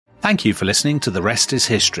Thank you for listening to The Rest is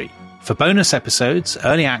History. For bonus episodes,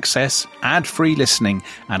 early access, ad-free listening,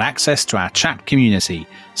 and access to our chat community,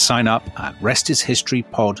 sign up at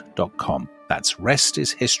restishistorypod.com. That's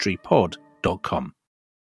restishistorypod.com.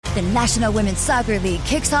 The National Women's Soccer League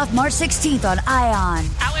kicks off March 16th on ION.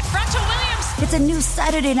 Out in front to Williams. It's a new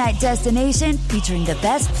Saturday night destination featuring the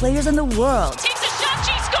best players in the world. Takes a shot,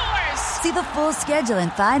 she scores! See the full schedule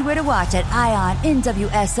and find where to watch at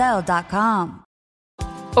IONNWSL.com.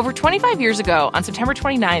 Over 25 years ago, on September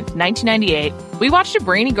 29th, 1998, we watched a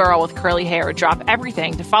brainy girl with curly hair drop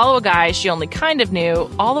everything to follow a guy she only kind of knew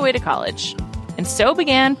all the way to college. And so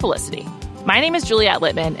began Felicity. My name is Juliette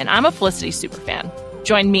Littman, and I'm a Felicity superfan.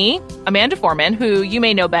 Join me, Amanda Foreman, who you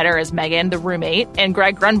may know better as Megan, the roommate, and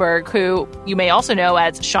Greg Grunberg, who you may also know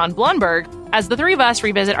as Sean Blunberg, as the three of us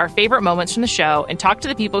revisit our favorite moments from the show and talk to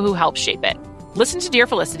the people who helped shape it. Listen to Dear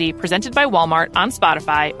Felicity, presented by Walmart on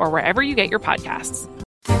Spotify or wherever you get your podcasts.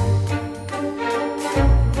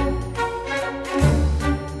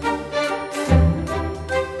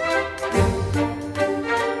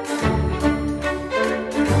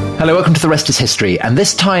 Hello, welcome to The Rest is History. And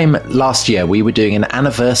this time last year, we were doing an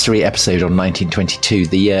anniversary episode on 1922,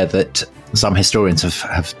 the year that some historians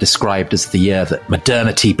have described as the year that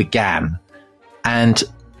modernity began. And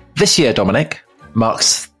this year, Dominic,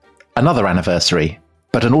 marks another anniversary,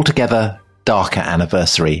 but an altogether darker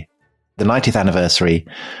anniversary, the 90th anniversary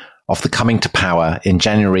of the coming to power in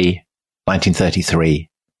January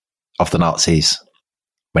 1933 of the Nazis,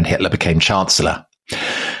 when Hitler became Chancellor.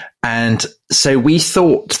 And so we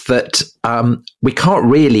thought that we can't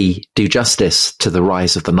really do justice to the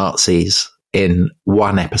rise of the Nazis in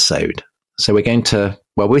one episode. So we're going to,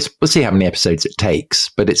 we'll see how many episodes it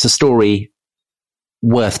takes, but it's a story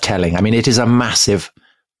worth telling. I mean, it is a massive,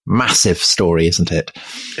 massive story, isn't it?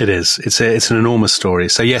 It is. It's an enormous story.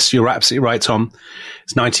 So yes, you're absolutely right, Tom.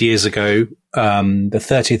 It's 90 years ago, the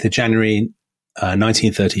 30th of January,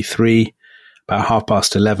 1933, about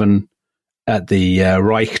 11:30. At the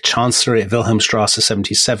Reich Chancellery at Wilhelmstrasse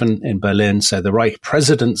 77 in Berlin. So the Reich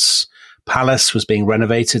President's Palace was being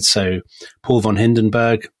renovated. So Paul von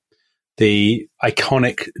Hindenburg, the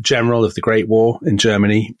iconic general of the Great War in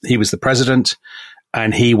Germany, he was the president,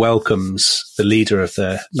 and he welcomes the leader of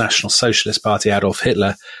the National Socialist Party, Adolf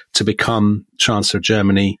Hitler, to become Chancellor of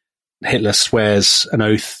Germany. Hitler swears an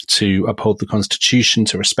oath to uphold the constitution,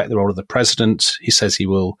 to respect the role of the president. He says he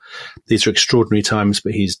will. These are extraordinary times,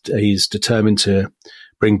 but he's determined to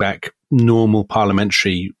bring back normal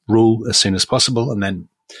parliamentary rule as soon as possible. And then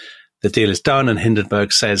the deal is done. And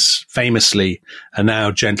Hindenburg says famously, "And now,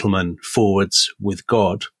 gentlemen, forwards with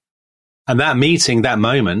God." And that meeting, that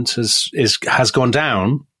moment has gone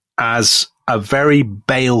down as a very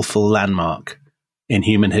baleful landmark in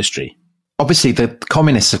human history. Obviously, the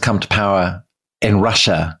communists have come to power in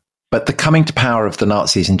Russia, but the coming to power of the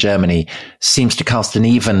Nazis in Germany seems to cast an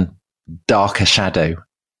even darker shadow.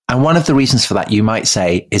 And one of the reasons for that, you might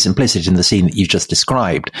say, is implicit in the scene that you've just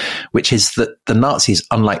described, which is that the Nazis,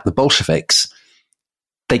 unlike the Bolsheviks,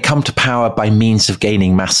 they come to power by means of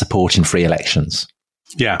gaining mass support in free elections.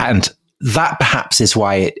 Yeah. And that perhaps is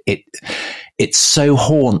why it so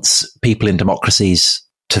haunts people in democracies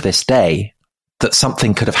to this day, that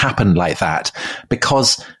something could have happened like that,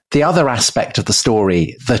 because the other aspect of the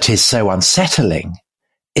story that is so unsettling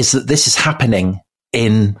is that this is happening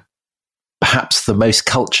in perhaps the most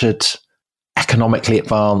cultured, economically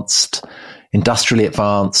advanced, industrially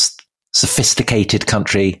advanced, sophisticated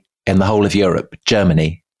country in the whole of Europe,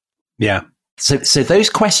 Germany. Yeah. So those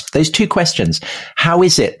two questions, how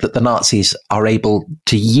is it that the Nazis are able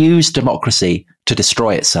to use democracy to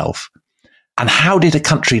destroy itself? And how did a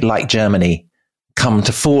country like Germany come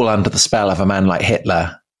to fall under the spell of a man like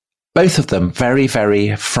Hitler? Both of them very,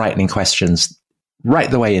 very frightening questions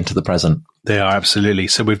right the way into the present. They are, absolutely.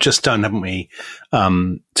 So we've just done, haven't we,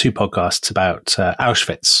 2 podcasts about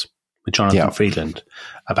Auschwitz with Jonathan Friedland,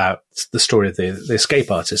 about the story of the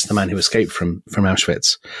escape artist, the man who escaped from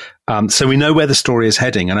Auschwitz. So we know where the story is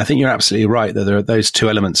heading. And I think you're absolutely right that there are those two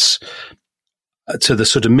elements to the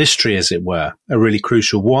sort of mystery, as it were, are really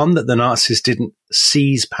crucial. One, that the Nazis didn't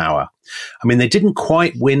seize power. I mean, they didn't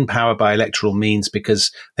quite win power by electoral means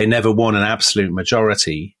because they never won an absolute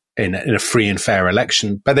majority in a free and fair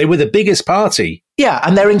election, but they were the biggest party. Yeah,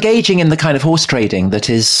 and they're engaging in the kind of horse trading that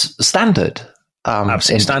is standard.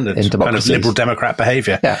 Absolutely standard in kind of liberal Democrat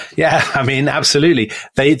behavior. Yeah. I mean, absolutely.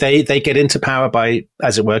 They get into power by,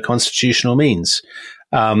 as it were, constitutional means.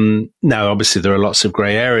 Now, obviously, there are lots of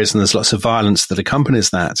grey areas and there's lots of violence that accompanies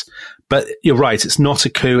that. But you're right, it's not a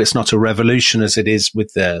coup, it's not a revolution as it is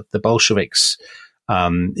with the Bolsheviks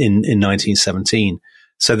in 1917.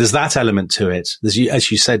 So there's that element to it. There's,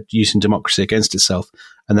 as you said, using democracy against itself.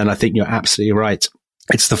 And then I think you're absolutely right.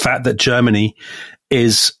 It's the fact that Germany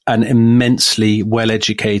is an immensely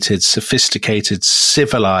well-educated, sophisticated,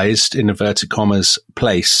 civilized, in inverted commas,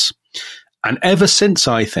 place. And ever since,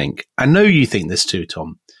 I think, I know you think this too,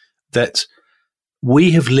 Tom, that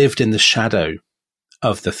we have lived in the shadow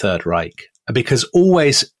of the Third Reich, because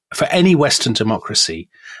always, for any Western democracy,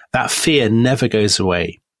 that fear never goes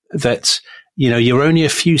away. That, you're only a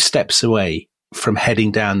few steps away from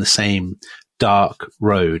heading down the same dark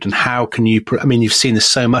road. And how can you, you've seen this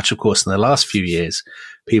so much, of course, in the last few years,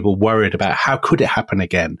 people worried about how could it happen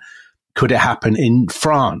again? Could it happen in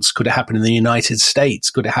France? Could it happen in the United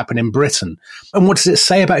States? Could it happen in Britain? And what does it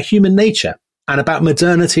say about human nature and about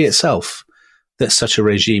modernity itself that such a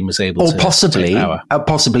regime was able to take power?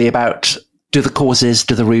 Possibly about, do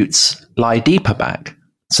the roots lie deeper back?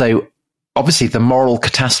 So obviously the moral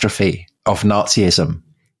catastrophe of Nazism,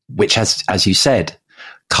 which has, as you said,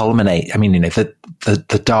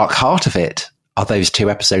 the dark heart of it are those two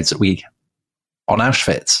episodes on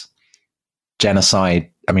Auschwitz, genocide.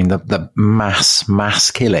 The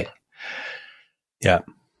mass killing. Yeah.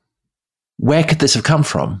 Where could this have come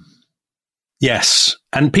from? Yes.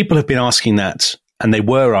 And people have been asking that, and they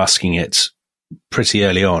were asking it pretty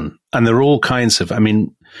early on. And there are all kinds of,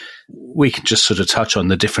 we can just sort of touch on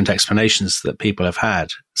the different explanations that people have had.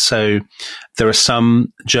 So there are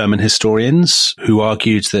some German historians who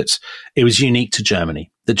argued that it was unique to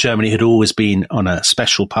Germany, that Germany had always been on a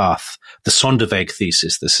special path, the Sonderweg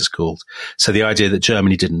thesis, this is called. So the idea that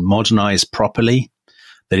Germany didn't modernize properly,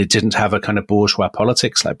 that it didn't have a kind of bourgeois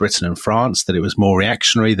politics like Britain and France, that it was more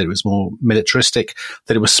reactionary, that it was more militaristic,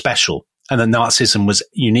 that it was special, and that Nazism was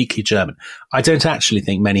uniquely German. I don't actually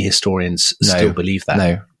think many historians still believe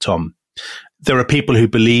that, Tom. There are people who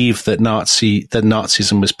believe that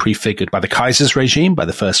Nazism was prefigured by the Kaiser's regime, by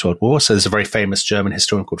the First World War. So there's a very famous German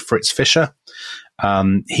historian called Fritz Fischer.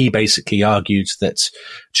 He basically argued that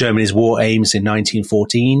Germany's war aims in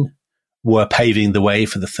 1914 were paving the way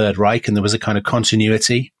for the Third Reich, and there was a kind of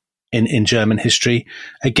continuity in German history.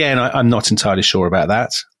 Again, I'm not entirely sure about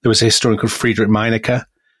that. There was a historian called Friedrich Meinecke.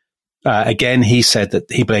 Again, he said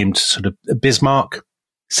that he blamed sort of Bismarck,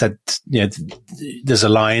 said, there's a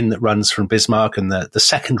line that runs from Bismarck and the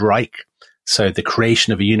Second Reich, so the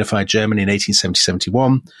creation of a unified Germany in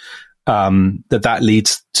 1870-71, that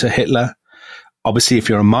leads to Hitler. Obviously, if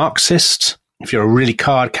you're a Marxist, if you're a really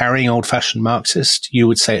card-carrying, old-fashioned Marxist, you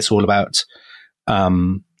would say it's all about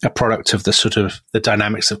a product of the sort of the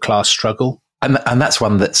dynamics of class struggle. And that's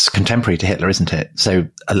one that's contemporary to Hitler, isn't it? So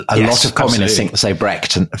a lot of communists think, so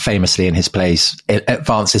Brecht, famously in his plays,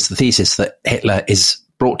 advances the thesis that Hitler is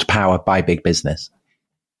brought to power by big business.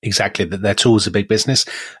 Exactly, that their tools are big business.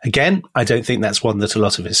 Again, I don't think that's one that a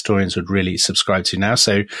lot of historians would really subscribe to now.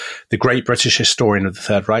 So the great British historian of the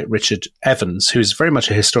Third Reich, Richard Evans, who's very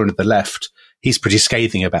much a historian of the left, he's pretty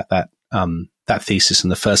scathing about that thesis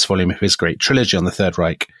in the first volume of his great trilogy on the Third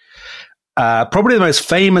Reich. Probably the most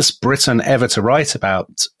famous Briton ever to write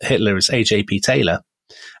about Hitler is A.J.P. Taylor.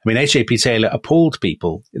 A.J.P. Taylor appalled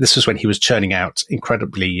people. This was when he was churning out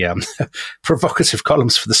incredibly provocative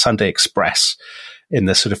columns for the Sunday Express in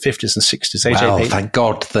the sort of 50s and 60s. Well, thank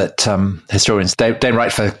God that historians don't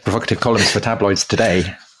write for provocative columns for tabloids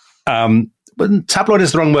today. But tabloid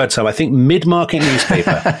is the wrong word, Tom. I think mid-market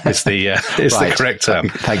newspaper is the correct term.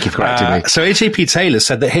 Thank you for correcting me. So A.J.P. Taylor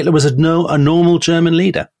said that Hitler was a normal German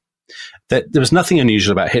leader, that there was nothing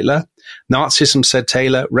unusual about Hitler. Nazism, said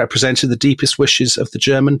Taylor, represented the deepest wishes of the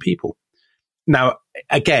German people. Now,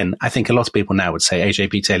 again, I think a lot of people now would say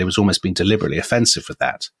A.J.P. Taylor was almost being deliberately offensive with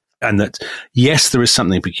that. And that, yes, there is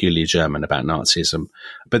something peculiarly German about Nazism,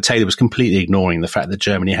 but Taylor was completely ignoring the fact that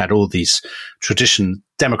Germany had all these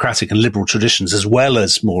democratic and liberal traditions, as well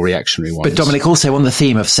as more reactionary ones. But Dominic, also on the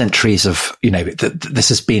theme of centuries of, this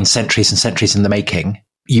has been centuries and centuries in the making,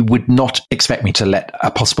 you would not expect me to let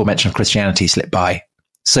a possible mention of Christianity slip by.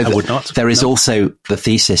 So I would not. There is also the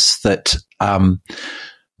thesis that the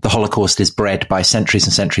Holocaust is bred by centuries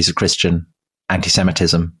and centuries of Christian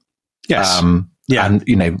anti-Semitism. Yes. Yeah. And,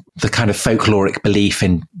 the kind of folkloric belief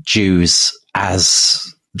in Jews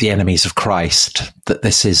as the enemies of Christ, that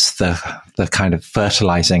this is the kind of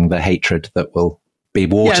fertilizing the hatred that will be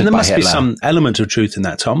watered by Hitler. Yeah, and there must be some element of truth in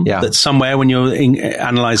that, Tom. Yeah. That somewhere when you're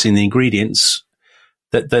analyzing the ingredients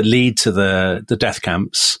that lead to the death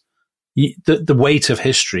camps, the weight of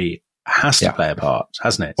history has to play a part,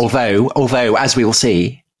 hasn't it? Although, as we will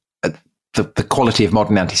see, the quality of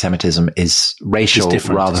modern anti-Semitism is racial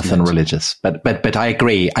rather than religious. But I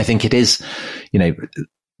agree. I think it is,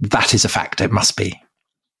 that is a fact. It must be.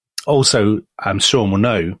 Also, Sean will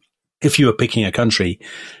know, if you were picking a country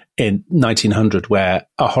in 1900 where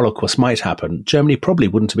a Holocaust might happen, Germany probably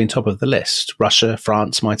wouldn't have been top of the list. Russia,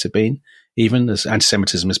 France might have been, even as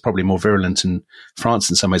anti-Semitism is probably more virulent in France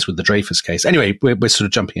in some ways with the Dreyfus case. Anyway, we're sort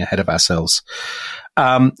of jumping ahead of ourselves.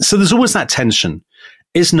 So there's always that tension.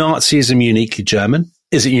 Is Nazism uniquely German?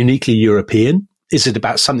 Is it uniquely European? Is it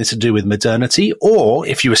about something to do with modernity? Or,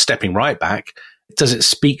 if you were stepping right back, does it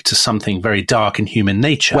speak to something very dark in human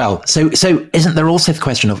nature? Well, so isn't there also the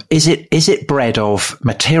question of, is it bred of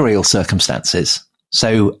material circumstances?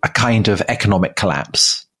 So a kind of economic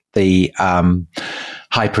collapse, the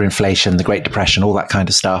hyperinflation, the Great Depression, all that kind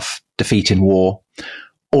of stuff, defeat in war?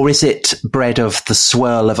 Or is it bred of the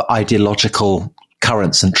swirl of ideological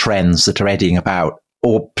currents and trends that are eddying about?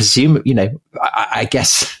 Or I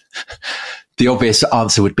guess the obvious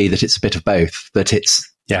answer would be that it's a bit of both, that it's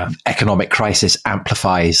economic crisis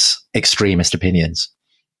amplifies extremist opinions.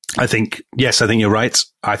 I think you're right.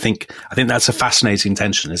 I think that's a fascinating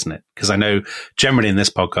tension, isn't it? Because I know generally in this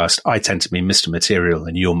podcast, I tend to be Mr. Material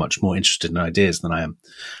and you're much more interested in ideas than I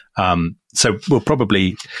am. So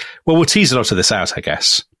we'll tease a lot of this out, I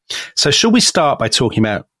guess. So shall we start by talking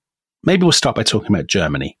about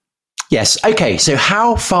Germany? Yes. Okay. So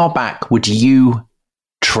how far back would you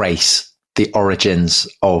trace the origins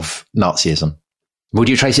of Nazism? Would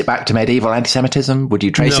you trace it back to medieval anti-Semitism? Would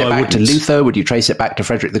you trace it back to Luther? Would you trace it back to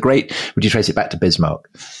Frederick the Great? Would you trace it back to Bismarck?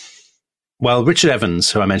 Well, Richard Evans,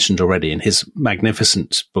 who I mentioned already in his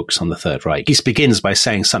magnificent books on the Third Reich, he begins by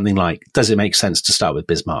saying something like, does it make sense to start with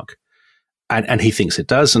Bismarck? And he thinks it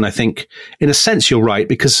does. And I think, in a sense, you're right,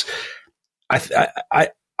 because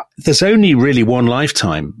there's only really one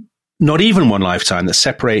lifetime, not even one lifetime, that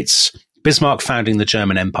separates Bismarck founding the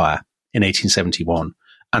German Empire in 1871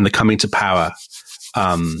 and the coming to power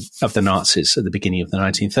of the Nazis at the beginning of the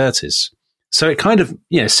 1930s. So it kind of,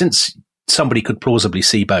 since somebody could plausibly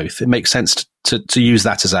see both, it makes sense to use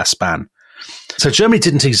that as our span. So Germany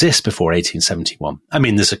didn't exist before 1871. I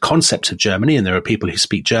mean, there's a concept of Germany and there are people who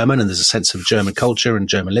speak German and there's a sense of German culture and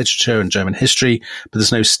German literature and German history, but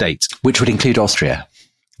there's no state. Which would include Austria.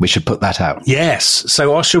 We should put that out. Yes.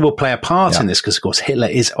 So Austria will play a part in this because, of course, Hitler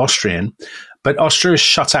is Austrian. But Austria is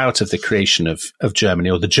shut out of the creation of Germany,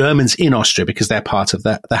 or the Germans in Austria, because they're part of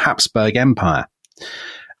the Habsburg Empire.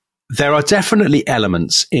 There are definitely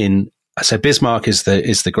elements so Bismarck is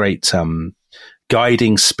the great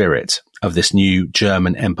guiding spirit of this new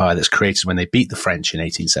German empire that's created when they beat the French in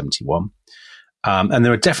 1871. And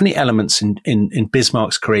there are definitely elements in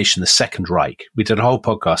Bismarck's creation, the Second Reich. We did a whole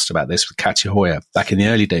podcast about this with Katja Hoyer back in the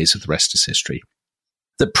early days of The Rest is History,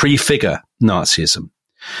 that prefigure Nazism.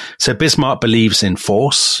 So Bismarck believes in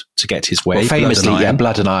force to get his way. Well, famously,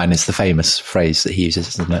 blood and iron is the famous phrase that he uses,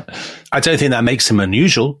 isn't it? I don't think that makes him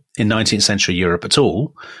unusual in 19th century Europe at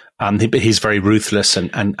all. He's very ruthless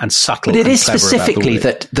and subtle. But it is specifically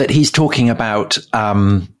that he's talking about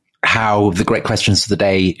how the great questions of the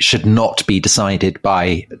day should not be decided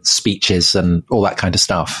by speeches and all that kind of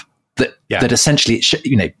stuff. That essentially,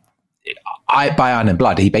 by iron and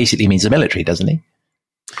blood, he basically means the military, doesn't he?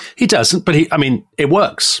 He doesn't, but it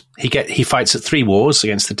works. He fights at 3 wars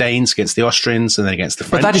against the Danes, against the Austrians, and then against the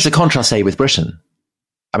French. But that is a contrast, say, with Britain.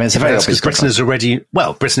 I mean, it's a very obvious contrast.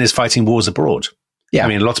 Britain is fighting wars abroad. Yeah. I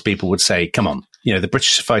mean, a lot of people would say, come on, the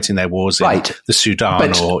British are fighting their wars in the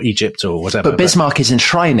Sudan or Egypt or whatever. But Bismarck is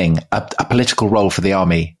enshrining a political role for the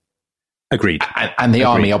army. Agreed. And the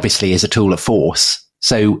army obviously is a tool of force.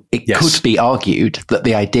 So it could be argued that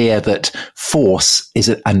the idea that force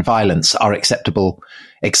and violence are acceptable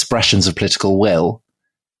expressions of political will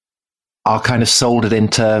are kind of soldered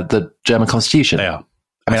into the German constitution. They are.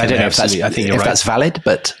 I mean, I don't know if that's valid,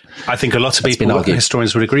 but I think a lot of people,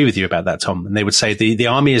 historians, would agree with you about that, Tom. And they would say the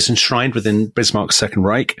army is enshrined within Bismarck's Second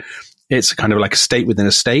Reich. It's kind of like a state within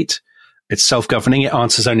a state. It's self-governing. It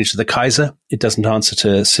answers only to the Kaiser. It doesn't answer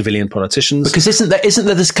to civilian politicians. Because isn't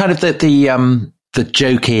there this kind of the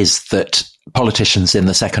joke is that politicians in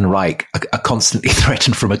the Second Reich are constantly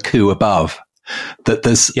threatened from a coup above. That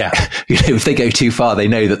there's, if they go too far, they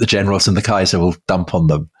know that the generals and the Kaiser will dump on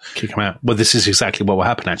them. Kick them out. Well, this is exactly what will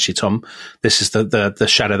happen, actually, Tom. This is the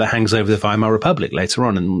shadow that hangs over the Weimar Republic later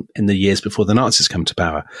on in the years before the Nazis come to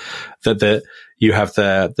power. That you have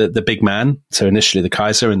the big man, so initially the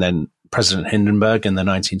Kaiser and then President Hindenburg in the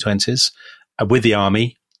 1920s with the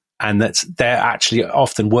army, and that they're actually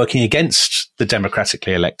often working against the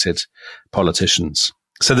democratically elected politicians.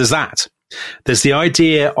 So there's that. There's the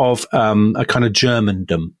idea of a kind of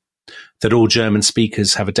Germandom, that all German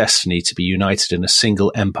speakers have a destiny to be united in a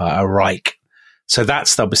single empire, a Reich. So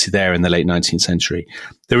that's obviously there in the late 19th century.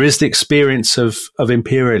 There is the experience of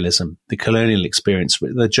imperialism, the colonial experience.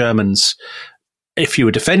 The Germans if you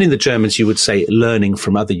were defending the Germans, you would say learning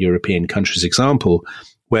from other European countries' example,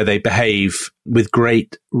 where they behave with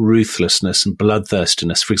great ruthlessness and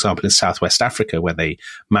bloodthirstiness. For example, in Southwest Africa, where they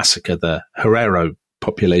massacre the Herero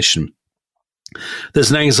population.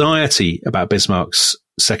 There's an anxiety about Bismarck's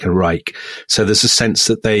Second Reich. So there's a sense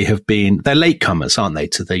that they're latecomers, aren't they,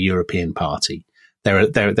 to the European party?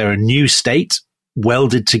 They're a new state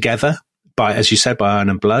welded together by, as you said, by iron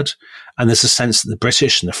and blood. And there's a sense that the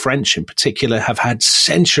British and the French in particular have had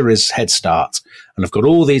centuries head start and have got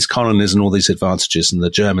all these colonies and all these advantages, and the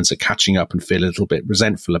Germans are catching up and feel a little bit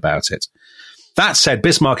resentful about it. That said,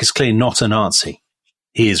 Bismarck is clearly not a Nazi.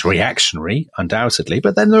 He is reactionary, undoubtedly,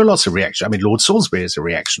 but then there are lots of reaction. I mean, Lord Salisbury is a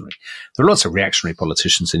reactionary. There are lots of reactionary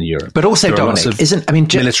politicians in Europe. But also,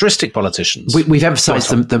 Dominic, militaristic politicians. We've emphasized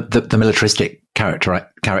the militaristic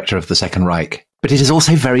character of the Second Reich, but it is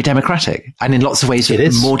also very democratic, and in lots of ways it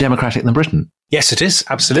is more democratic than Britain. Yes, it is,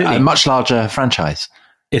 absolutely. A much larger franchise.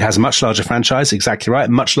 It has a much larger franchise, exactly right.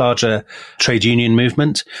 Much larger trade union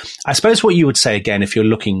movement. I suppose what you would say, again, if you're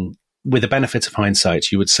looking with the benefit of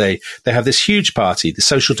hindsight, you would say they have this huge party, the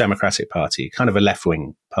Social Democratic Party, kind of a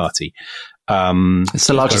left-wing party. It's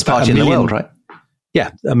the largest party in the world, right? Yeah,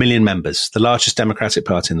 1 million members, the largest democratic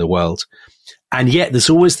party in the world. And yet there's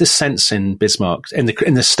always this sense in Bismarck, in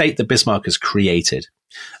the state that Bismarck has created,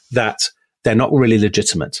 that they're not really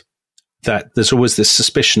legitimate. That there's always this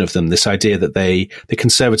suspicion of them, this idea that the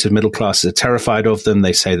conservative middle classes are terrified of them.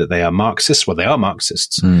 They say that they are Marxists. Well, they are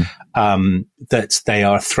Marxists. That they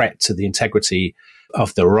are a threat to the integrity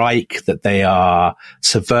of the Reich, that they are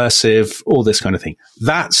subversive, all this kind of thing.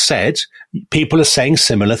 That said, people are saying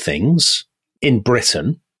similar things in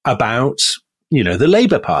Britain about, the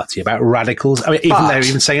Labour Party, about radicals. I mean, they're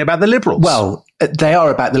even saying about the Liberals. Well, they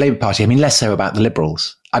are about the Labour Party. I mean, less so about the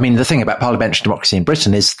Liberals. I mean, the thing about parliamentary democracy in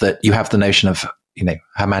Britain is that you have the notion of,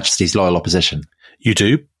 Her Majesty's loyal opposition. You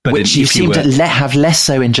do. But which you seem to have less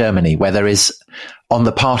so in Germany, where there is, on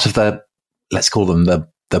the part of the, let's call them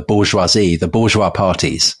the bourgeoisie, the bourgeois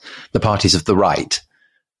parties, the parties of the right,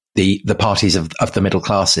 the parties of the middle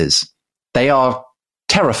classes, they are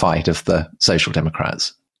terrified of the Social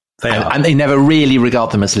Democrats. And they never really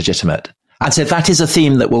regard them as legitimate. And so that is a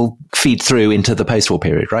theme that will feed through into the post-war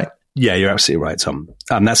period, right? Yeah, you're absolutely right, Tom.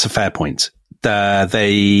 That's a fair point.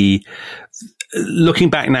 Looking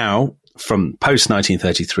back now from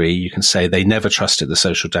post-1933, you can say they never trusted the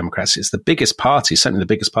Social Democrats. It's the biggest party, certainly the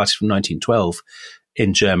biggest party from 1912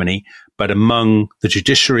 in Germany. But among the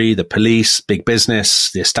judiciary, the police, big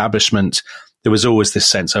business, the establishment, there was always this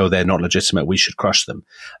sense, they're not legitimate, we should crush them.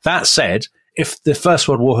 That said, if the First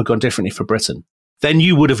World War had gone differently for Britain, then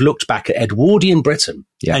you would have looked back at Edwardian Britain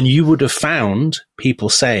and you would have found people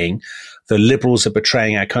saying the Liberals are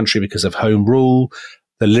betraying our country because of Home Rule.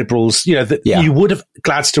 The Liberals, you would have,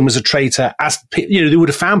 Gladstone was a traitor. You would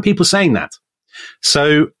have found people saying that.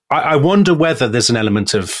 So I wonder whether there's an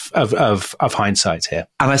element of hindsight here.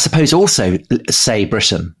 And I suppose also, say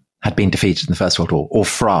Britain had been defeated in the First World War, or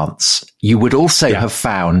France, you would also have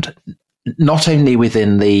found, not only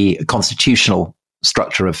within the constitutional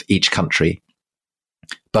structure of each country,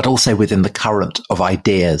 but also within the current of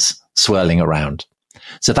ideas swirling around.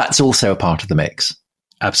 So that's also a part of the mix.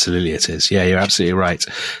 Absolutely it is. Yeah, you're absolutely right.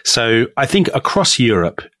 So I think across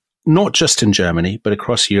Europe, not just in Germany, but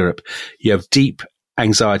across Europe, you have deep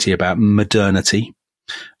anxiety about modernity,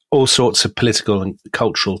 all sorts of political and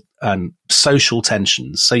cultural and social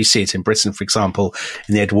tensions. So you see it in Britain, for example,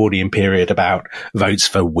 in the Edwardian period about votes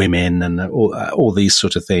for women and all these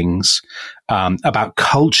sort of things, about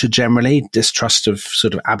culture generally, distrust of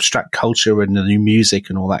sort of abstract culture and the new music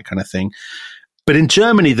and all that kind of thing. But in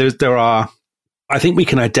Germany, there are, I think we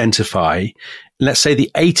can identify, let's say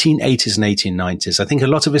the 1880s and 1890s. I think a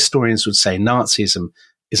lot of historians would say Nazism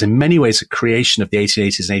is in many ways a creation of the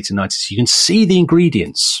 1880s and 1890s. You can see the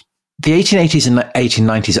ingredients. The 1880s and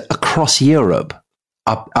 1890s across Europe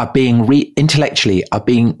are being intellectually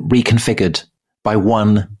reconfigured by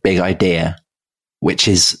one big idea, which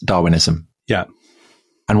is Darwinism. Yeah.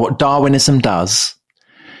 And what Darwinism does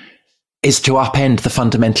is to upend the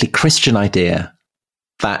fundamentally Christian idea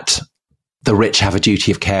that the rich have a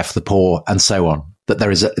duty of care for the poor and so on, that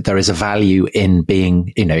there is a value in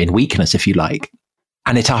being, in weakness, if you like.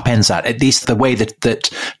 And it upends that, at least the way that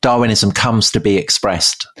Darwinism comes to be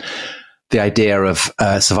expressed, the idea of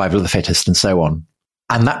survival of the fittest and so on.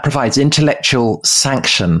 And that provides intellectual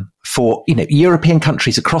sanction for, European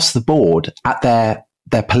countries across the board at their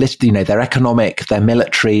political, their economic, their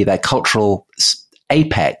military, their cultural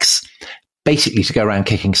apex, basically to go around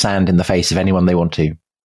kicking sand in the face of anyone they want to.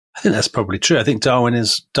 I think that's probably true. I think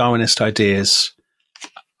Darwinist ideas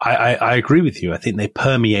I agree with you. I think they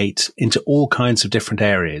permeate into all kinds of different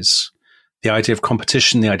areas. The idea of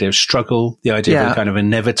competition, the idea of struggle, the idea of a kind of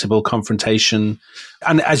inevitable confrontation.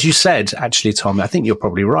 And as you said, actually, Tom, I think you're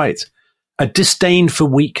probably right. A disdain for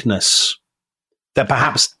weakness that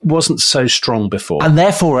perhaps wasn't so strong before. And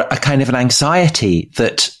therefore a kind of an anxiety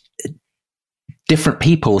that different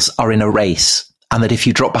peoples are in a race and that if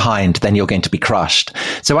you drop behind, then you're going to be crushed.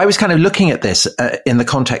 So I was kind of looking at this in the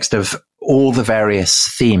context of all the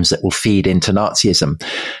various themes that will feed into Nazism.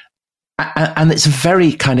 And it's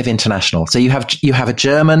very kind of international. So you have a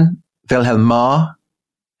German, Wilhelm Marr,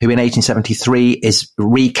 who in 1873 is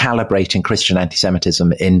recalibrating Christian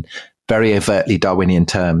anti-Semitism in very overtly Darwinian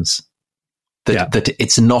terms. That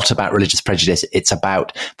it's not about religious prejudice. It's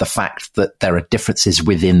about the fact that there are differences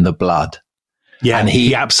within the blood. Yeah, and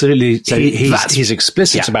he absolutely, so he's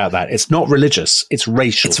explicit about that. It's not religious, it's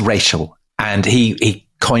racial. It's racial. And he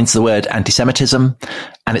coins the word anti-Semitism,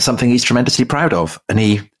 and it's something he's tremendously proud of. And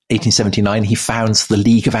 1879, he founds the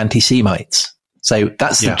League of Anti-Semites. So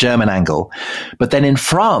that's the German angle. But then in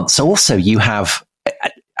France also you have,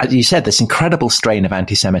 as you said, this incredible strain of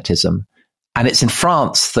anti-Semitism. And it's in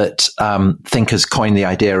France that thinkers coin the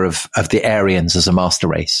idea of the Aryans as a master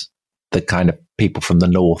race, the kind of people from the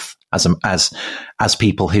north as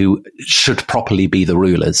people who should properly be the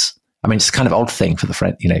rulers. I mean, it's a kind of odd thing for the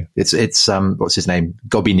French, it's what's his name?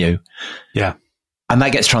 Gobineau. Yeah. And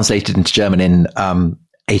that gets translated into German in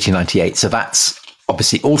 1898. So that's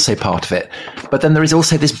obviously also part of it. But then there is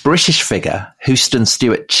also this British figure, Houston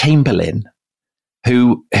Stewart Chamberlain,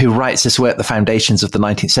 who writes this work, The Foundations of the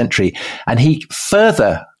 19th Century. And he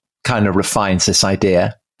further kind of refines this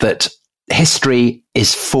idea that history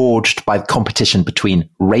is forged by competition between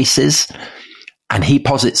races. And he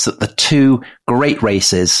posits that the two great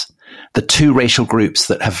races, the two racial groups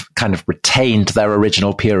that have kind of retained their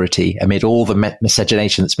original purity amid all the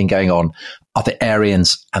miscegenation that's been going on, are the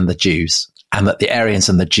Aryans and the Jews. And that the Aryans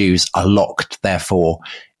and the Jews are locked, therefore,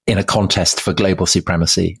 in a contest for global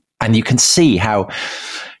supremacy. And you can see how,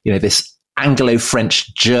 this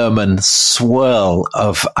Anglo-French-German swirl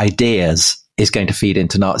of ideas is going to feed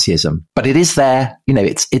into Nazism. But it is there,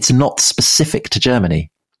 it's not specific to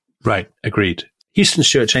Germany. Right, agreed. Houston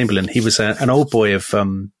Stewart Chamberlain, he was an old boy of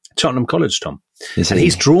Cheltenham College, Tom. And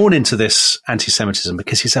he's drawn into this anti-Semitism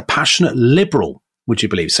because he's a passionate liberal, would you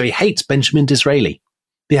believe? So he hates Benjamin Disraeli.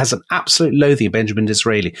 He has an absolute loathing of Benjamin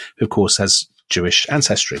Disraeli, who, of course, has Jewish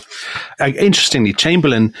ancestry. Interestingly,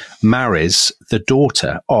 Chamberlain marries the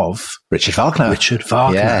daughter of Richard Wagner.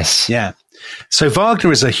 Yes. Yeah. So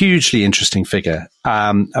Wagner is a hugely interesting figure.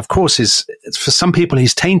 Of course, for some people,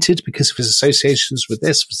 he's tainted because of his associations with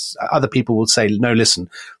this. Other people will say, no, listen,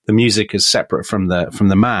 the music is separate from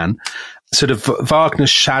the man. Sort of Wagner's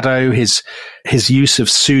shadow, his use of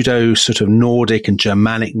pseudo sort of Nordic and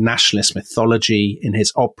Germanic nationalist mythology in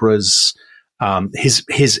his operas,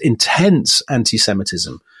 his intense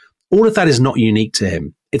anti-Semitism, all of that is not unique to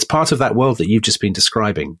him. It's part of that world that you've just been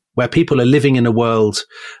describing, where people are living in a world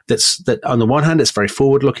that on the one hand, it's very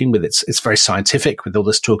forward-looking, it's very scientific with all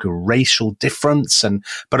this talk of racial difference,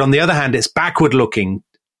 but on the other hand, it's backward-looking,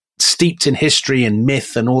 steeped in history and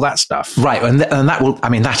myth and all that stuff. Right, and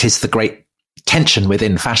that is the great tension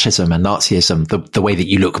within fascism and Nazism, the way that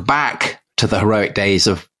you look back to the heroic days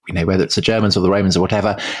of, whether it's the Germans or the Romans or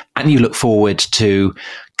whatever, and you look forward to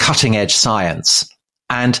cutting-edge science.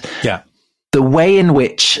 And the way in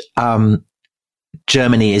which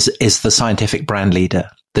Germany is the scientific brand leader,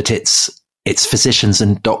 that its physicians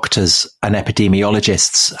and doctors and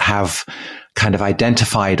epidemiologists have kind of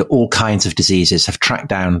identified all kinds of diseases, have tracked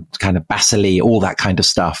down kind of bacilli, all that kind of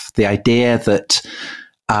stuff. The idea that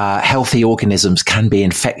healthy organisms can be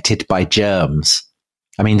infected by germs.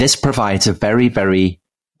 I mean, this provides a very, very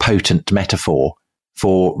potent metaphor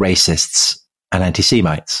for racists and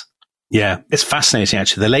anti-Semites. Yeah, it's fascinating,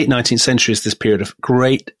 actually. The late 19th century is this period of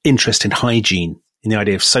great interest in hygiene, in the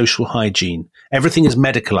idea of social hygiene. Everything is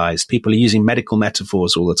medicalized. People are using medical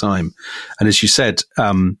metaphors all the time. And as you said,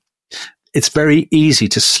 it's very easy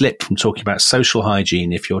to slip from talking about social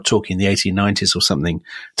hygiene, if you're talking the 1890s or something,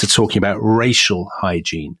 to talking about racial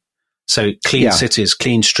hygiene. So clean cities,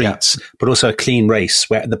 clean streets, but also a clean race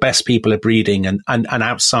where the best people are breeding and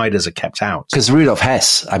outsiders are kept out. Because Rudolf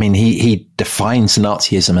Hess, I mean, he defines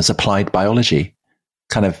Nazism as applied biology,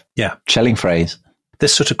 kind of chilling phrase.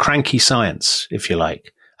 This sort of cranky science, if you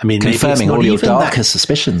like. I mean, confirming all your darkest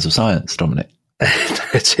suspicions of science, Dominic.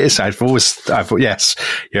 It is. Yes,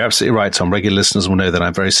 you're absolutely right, Tom. Regular listeners will know that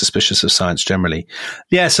I'm very suspicious of science generally.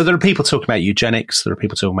 Yeah, so there are people talking about eugenics. There are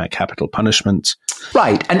people talking about capital punishment.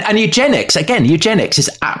 Right. And eugenics, again, is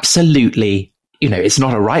absolutely it's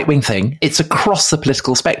not a right-wing thing. It's across the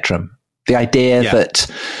political spectrum. The idea that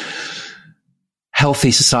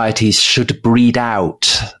healthy societies should breed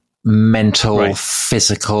out mental,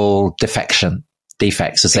 physical defects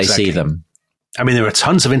as they see them. I mean, there are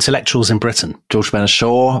tons of intellectuals in Britain. George Bernard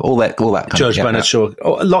Shaw, all that kind George Bernard Shaw.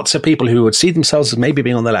 Lots of people who would see themselves as maybe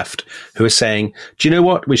being on the left, who are saying, do you know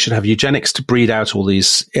what? We should have eugenics to breed out all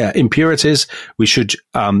these impurities. We should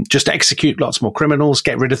just execute lots more criminals,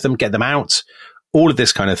 get rid of them, get them out. All of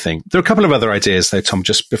this kind of thing. There are a couple of other ideas, though, Tom,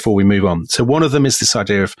 just before we move on. So one of them is this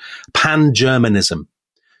idea of pan-Germanism.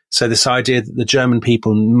 So this idea that the German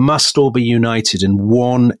people must all be united in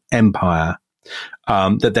one empire,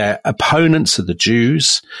 that their opponents are the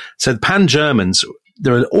Jews. So the pan-Germans,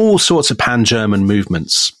 there are all sorts of pan-German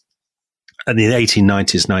movements in the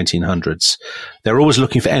 1890s, 1900s. They're always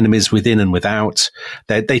looking for enemies within and without.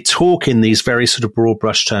 They talk in these very sort of broad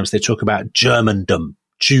brush terms. They talk about Germandom,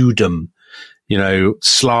 Jewdom,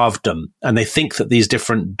 Slavdom, and they think that these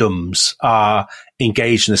different doms are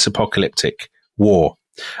engaged in this apocalyptic war.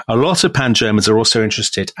 A lot of pan-Germans are also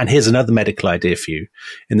interested, and here's another medical idea for you,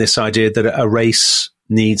 in this idea that a race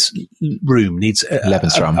needs room, needs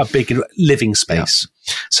a big living space.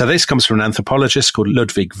 Yeah. So this comes from an anthropologist called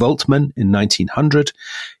Ludwig Voltmann in 1900.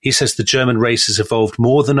 He says the German race has evolved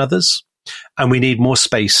more than others, and we need more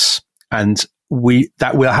space, and we'll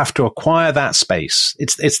have to acquire that space.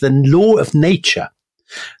 It's the law of nature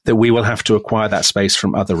that we will have to acquire that space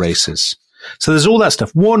from other races. So there's all that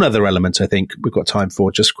stuff. One other element I think we've got time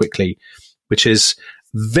for just quickly, which is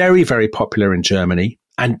very, very popular in Germany.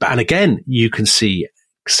 And again, you can see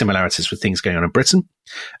similarities with things going on in Britain,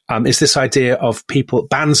 is this idea of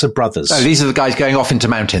bands of brothers. Oh, these are the guys going off into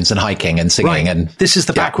mountains and hiking and singing. Right. And this is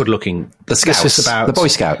the backward looking. The Scouts, this is about the Boy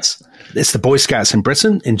Scouts. It's the Boy Scouts in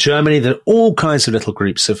Britain. In Germany, there are all kinds of little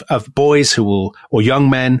groups of boys or young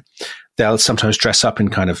men. They'll sometimes dress up in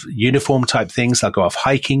kind of uniform type things. They'll go off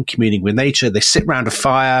hiking, communing with nature. They sit around a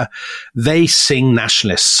fire. They sing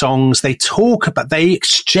nationalist songs. They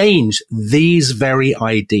exchange these very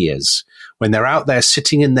ideas when they're out there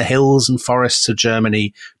sitting in the hills and forests of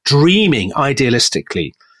Germany, dreaming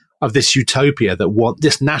idealistically of this utopia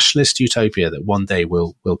this nationalist utopia that one day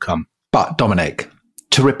will come. But Dominic,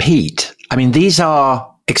 to repeat, I mean, these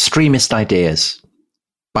are extremist ideas.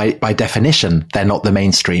 By definition, they're not the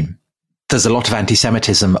mainstream. There's a lot of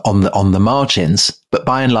anti-Semitism on the margins, but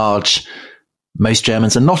by and large, most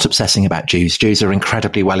Germans are not obsessing about Jews. Jews are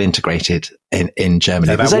incredibly well integrated in Germany.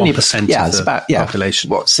 They're about 1% of the population.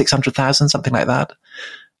 What, 600,000, something like that?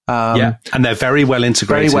 And they're very well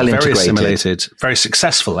integrated, very assimilated, very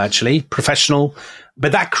successful, actually, professional.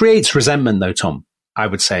 But that creates resentment, though, Tom, I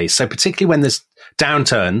would say. So particularly when there's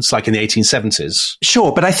downturns, like in the 1870s.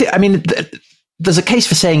 Sure, but there's a case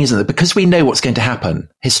for saying, isn't there, because we know what's going to happen,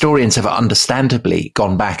 historians have understandably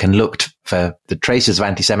gone back and looked for the traces of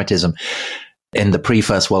anti-Semitism in the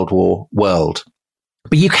pre-First World War world.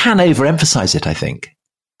 But you can overemphasize it, I think.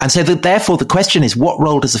 And so therefore the question is, what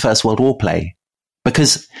role does the First World War play?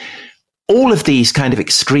 Because all of these kind of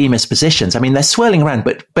extremist positions, I mean, they're swirling around,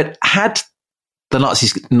 but had the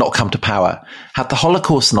Nazis not come to power, had the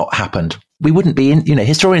Holocaust not happened, we wouldn't be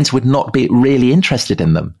historians would not be really interested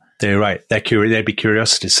in them. They're right. They'd be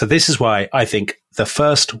curiosities. So this is why I think the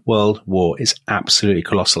First World War is absolutely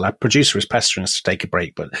colossal. Our producer is pestering us to take a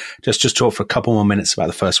break, but just talk for a couple more minutes about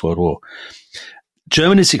the First World War.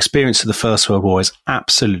 Germany's experience of the First World War is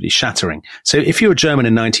absolutely shattering. So if you're a German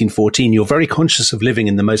in 1914, you're very conscious of living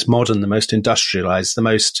in the most modern, the most industrialized, the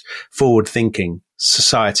most forward-thinking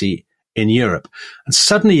society in Europe. And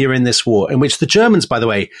suddenly you're in this war in which the Germans, by the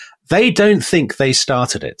way, they don't think they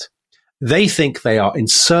started it. They think they are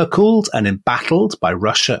encircled and embattled by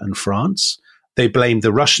Russia and France. They blame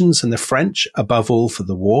the Russians and the French above all for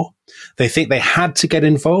the war. They think they had to get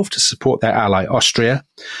involved to support their ally Austria.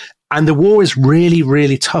 And the war is really,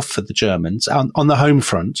 really tough for the Germans on the home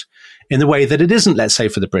front in the way that it isn't, let's say,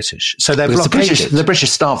 for the British. So they're blockaded. The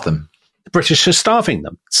British starve them. The British are starving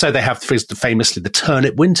them. So they have famously the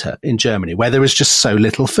turnip winter in Germany, where there is just so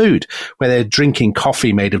little food, where they're drinking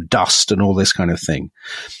coffee made of dust and all this kind of thing.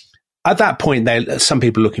 At that point, some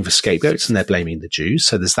people are looking for scapegoats and they're blaming the Jews.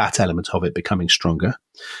 So there's that element of it becoming stronger.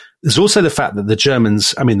 There's also the fact that the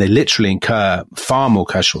Germans, I mean, they literally incur far more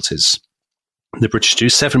casualties. The British do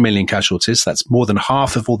 7 million casualties. That's more than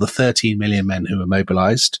half of all the 13 million men who were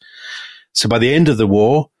mobilized. So by the end of the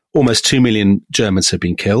war, almost 2 million Germans have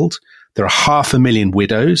been killed. There are 500,000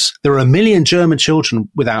 widows. There are 1 million German children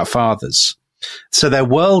without fathers. So their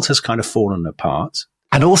world has kind of fallen apart.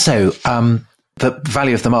 And also, the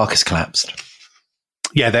value of the mark has collapsed.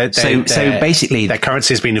 Yeah, so basically their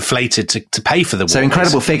currency has been inflated to pay for the war. So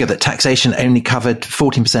incredible figure that taxation only covered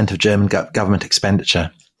 14% of German government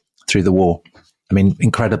expenditure through the war. I mean,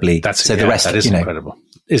 incredibly. The rest that is incredible.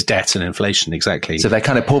 Is debt and inflation, exactly. So they're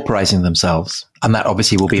kind of pauperizing themselves. And that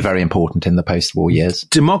obviously will be very important in the post-war years.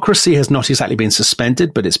 Democracy has not exactly been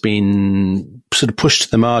suspended, but it's been sort of pushed to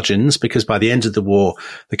the margins because by the end of the war,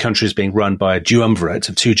 the country is being run by a duumvirate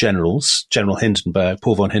of two generals, General Hindenburg,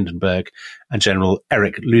 Paul von Hindenburg, and General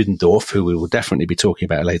Erich Ludendorff, who we will definitely be talking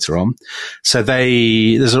about later on. So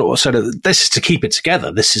this is to keep it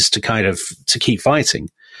together. This is to keep fighting.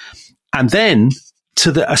 And then,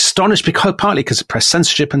 to the astonished, partly because of press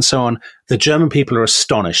censorship and so on, the German people are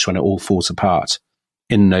astonished when it all falls apart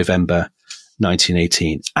in November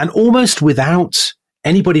 1918. And almost without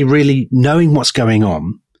anybody really knowing what's going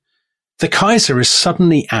on, the Kaiser is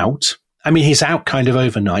suddenly out. I mean, he's out kind of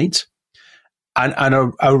overnight. And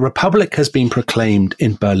a republic has been proclaimed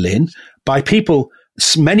in Berlin by people,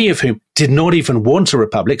 many of whom did not even want a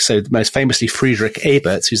republic. So most famously, Friedrich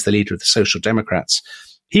Ebert, who's the leader of the Social Democrats,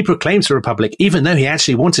 he proclaims a republic, even though he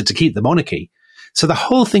actually wanted to keep the monarchy. So the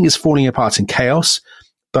whole thing is falling apart in chaos.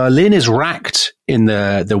 Berlin is racked in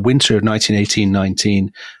the winter of 1918-19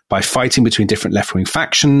 by fighting between different left-wing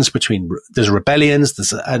factions. There's rebellions.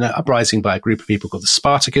 There's an uprising by a group of people called the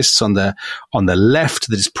Spartakists on the left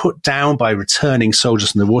that is put down by returning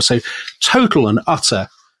soldiers from the war. So total and utter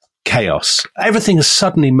chaos. Everything has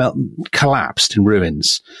suddenly collapsed in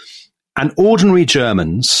ruins. And ordinary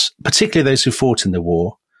Germans, particularly those who fought in the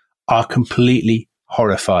war, are completely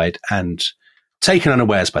horrified and taken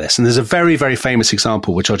unawares by this. And there's a very, very famous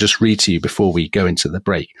example, which I'll just read to you before we go into the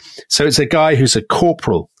break. So it's a guy who's a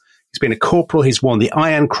corporal. He's been a corporal. He's won the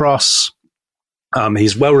Iron Cross.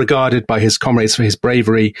 He's well regarded by his comrades for his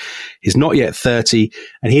bravery. He's not yet 30,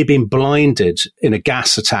 and he had been blinded in a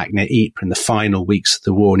gas attack near Ypres in the final weeks of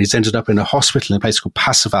the war. And he's ended up in a hospital in a place called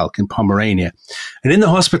Pasewalk in Pomerania. And in the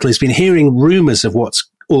hospital, he's been hearing rumors of what's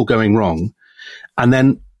all going wrong. And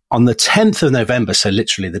then on the 10th of November, so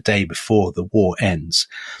literally the day before the war ends,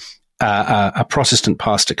 a Protestant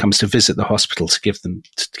pastor comes to visit the hospital to give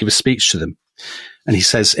a speech to them. And he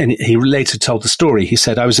says, and he later told the story, he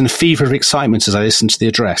said, "I was in a fever of excitement as I listened to the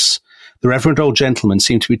address. The reverend old gentleman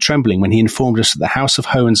seemed to be trembling when he informed us that the House of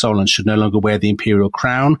Hohenzollern should no longer wear the imperial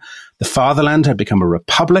crown. The fatherland had become a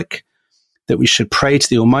republic, that we should pray to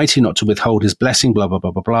the Almighty not to withhold his blessing, blah, blah,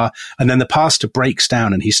 blah, blah, blah." And then the pastor breaks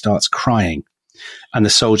down and he starts crying. And the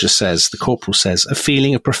soldier says, the corporal says, "A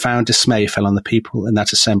feeling of profound dismay fell on the people in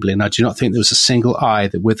that assembly, and I do not think there was a single eye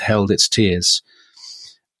that withheld its tears.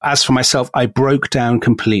 As for myself, I broke down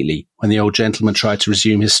completely when the old gentleman tried to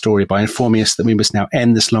resume his story by informing us that we must now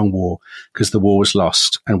end this long war because the war was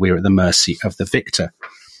lost and we are at the mercy of the victor.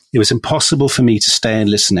 It was impossible for me to stay and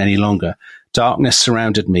listen any longer. Darkness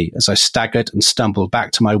surrounded me as I staggered and stumbled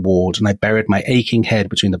back to my ward, and I buried my aching head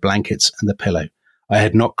between the blankets and the pillow. I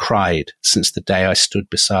had not cried since the day I stood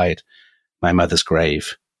beside my mother's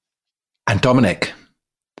grave." And Dominic,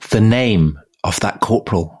 the name of that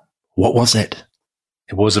corporal, what was it?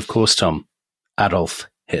 It was, of course, Tom, Adolf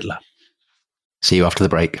Hitler. See you after the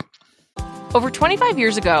break. Over 25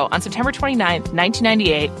 years ago, on September 29th,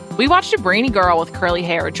 1998, we watched a brainy girl with curly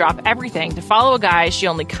hair drop everything to follow a guy she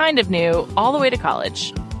only kind of knew all the way to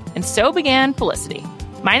college. And so began Felicity.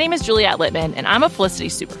 My name is Juliette Littman, and I'm a Felicity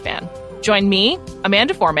superfan. Join me,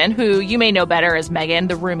 Amanda Foreman, who you may know better as Megan,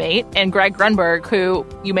 the roommate, and Greg Grunberg, who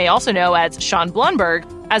you may also know as Sean Blunberg,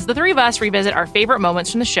 as the three of us revisit our favorite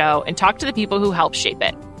moments from the show and talk to the people who helped shape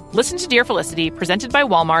it. Listen to Dear Felicity, presented by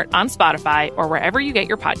Walmart on Spotify or wherever you get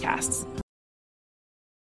your podcasts.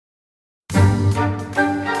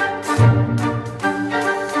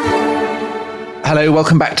 Hello,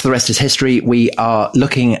 welcome back to The Rest is History. We are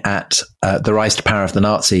looking at the rise to power of the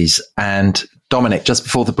Nazis. And Dominic, just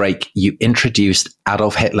before the break, you introduced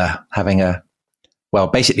Adolf Hitler having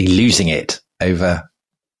basically losing it over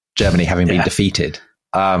Germany having been defeated.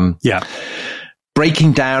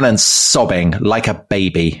 Breaking down and sobbing like a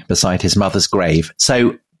baby beside his mother's grave.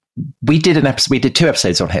 So we did two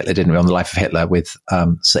episodes on Hitler, didn't we, on the life of Hitler with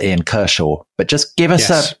Sir Ian Kershaw. But just give us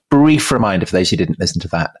a brief reminder for those who didn't listen to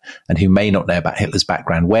that and who may not know about Hitler's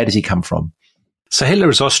background. Where does he come from? So Hitler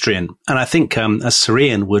is Austrian, and I think, as Sir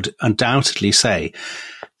Ian would undoubtedly say,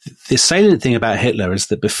 the salient thing about Hitler is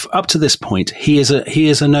that up to this point, he is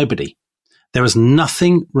a nobody. There is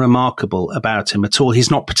nothing remarkable about him at all. He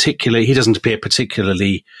doesn't appear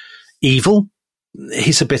particularly evil.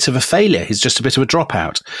 He's a bit of a failure. He's just a bit of a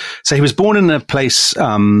dropout. So he was born in a place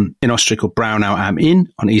in Austria called Braunau am Inn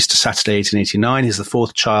on Easter Saturday, 1889. He's the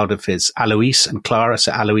fourth child of his Alois and Clara.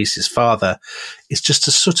 So Alois, his father, is just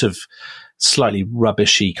a sort of slightly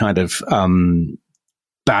rubbishy kind of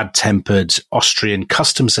bad-tempered Austrian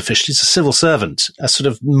customs official. He's a civil servant, a sort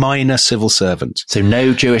of minor civil servant. So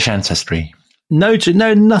no Jewish ancestry. No,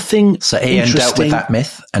 nothing. So Ian dealt with that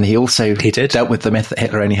myth, and he did dealt with the myth that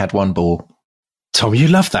Hitler only had one ball. Tom, you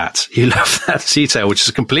love that. You love that detail, which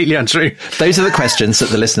is completely untrue. Those are the questions that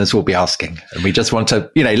the listeners will be asking, and we just want to,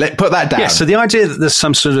 put that down. Yeah, so the idea that there's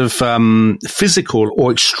some sort of physical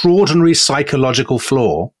or extraordinary psychological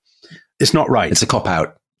flaw is not right. It's a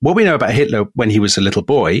cop-out. What we know about Hitler when he was a little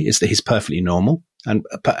boy is that he's perfectly normal and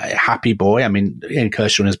a happy boy. I mean, Ian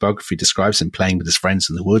Kershaw in his biography describes him playing with his friends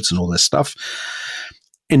in the woods and all this stuff.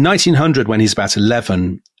 In 1900, when he's about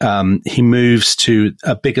 11, he moves to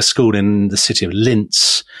a bigger school in the city of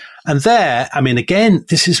Linz. And there, I mean, again,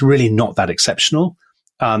 this is really not that exceptional.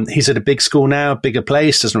 He's at a big school now, bigger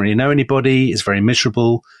place, doesn't really know anybody, is very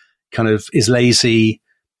miserable, kind of is lazy,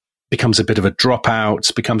 becomes a bit of a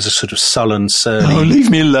dropout, becomes a sort of sullen, surly. Oh, leave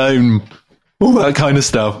me alone. All that kind of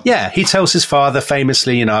stuff. Yeah, he tells his father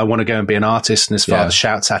famously, I want to go and be an artist. And his father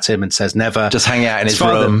shouts at him and says, never. Just hang out in his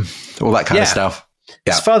room, all that kind of stuff.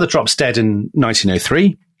 Yeah. His father drops dead in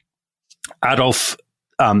 1903. Adolf,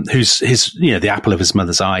 who's the apple of his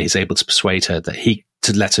mother's eye, is able to persuade her that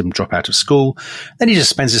to let him drop out of school. Then he just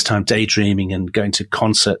spends his time daydreaming and going to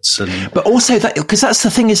concerts. But also because that's the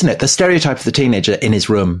thing, isn't it? The stereotype of the teenager in his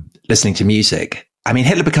room listening to music. I mean,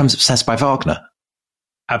 Hitler becomes obsessed by Wagner.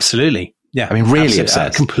 Absolutely. Yeah. I mean, really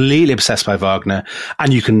obsessed. Completely obsessed by Wagner.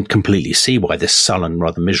 And you can completely see why this sullen,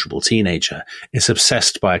 rather miserable teenager is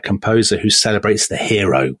obsessed by a composer who celebrates the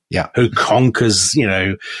hero. Yeah. Who conquers,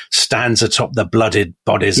 stands atop the blooded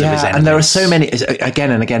bodies of his enemies. And there are so many,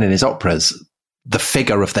 again and again in his operas, the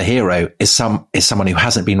figure of the hero is someone who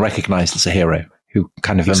hasn't been recognized as a hero, who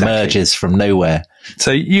kind of emerges from nowhere.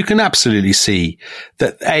 So you can absolutely see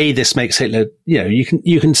that this makes Hitler,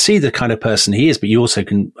 you can see the kind of person he is, but you also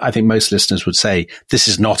can, I think most listeners would say, this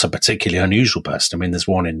is not a particularly unusual person. I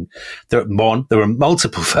mean, there are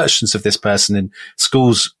multiple versions of this person in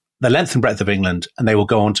schools, the length and breadth of England, and they will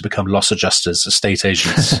go on to become loss adjusters, estate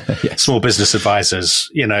agents, yes. Small business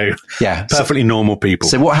advisors, perfectly normal people.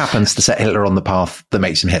 So what happens to set Hitler on the path that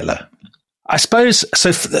makes him Hitler? I suppose,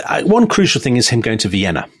 one crucial thing is him going to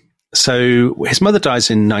Vienna. So his mother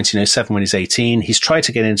dies in 1907 when he's 18. He's tried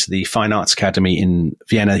to get into the Fine Arts Academy in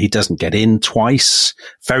Vienna. He doesn't get in twice.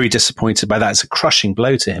 Very disappointed by that. It's a crushing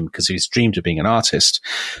blow to him because he's dreamed of being an artist.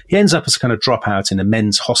 He ends up as a kind of dropout in a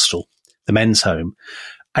men's hostel, the men's home.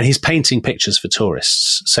 And he's painting pictures for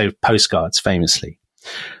tourists. So postcards, famously.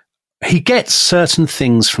 He gets certain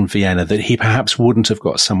things from Vienna that he perhaps wouldn't have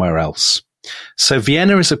got somewhere else. So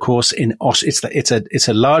Vienna is, of course, it's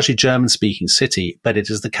a largely German-speaking city, but it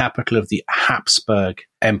is the capital of the Habsburg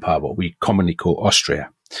Empire, what we commonly call Austria.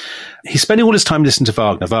 He's spending all his time listening to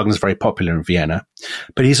Wagner. Wagner's very popular in Vienna,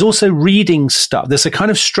 but he's also reading stuff. There's a kind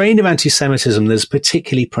of strain of anti-Semitism that's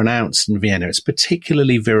particularly pronounced in Vienna. It's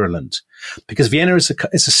particularly virulent because Vienna is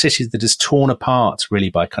a city that is torn apart really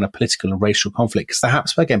by kind of political and racial conflict because the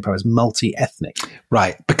Habsburg Empire is multi-ethnic.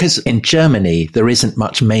 Right, because in Germany, there isn't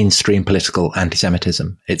much mainstream political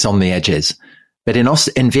anti-Semitism. It's on the edges. But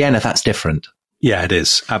in Vienna, that's different. Yeah, it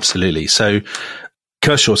is. Absolutely. So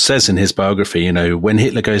Kershaw says in his biography, when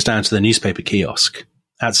Hitler goes down to the newspaper kiosk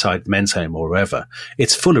outside the men's home or wherever,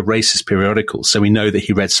 it's full of racist periodicals. So we know that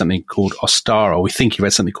he read something called Ostara, or we think he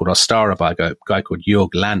read something called Ostara by a guy called Jörg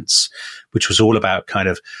Lanz, which was all about kind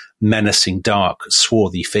of menacing, dark,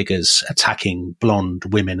 swarthy figures attacking blonde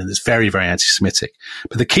women. And it's very, very anti-Semitic.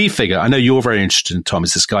 But the key figure, I know you're very interested in, Tom,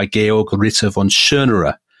 is this guy, Georg Ritter von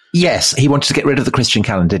Schönerer. Yes, he wanted to get rid of the Christian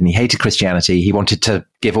calendar, didn't he? He hated Christianity. He wanted to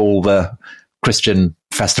give all the Christian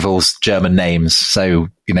festivals German names. So,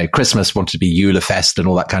 Christmas wanted to be Julefest and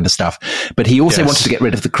all that kind of stuff. But he also wanted to get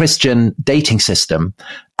rid of the Christian dating system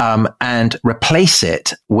and replace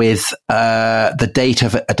it with the date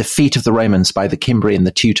of a defeat of the Romans by the Cimbri and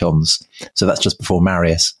the Teutons. So that's just before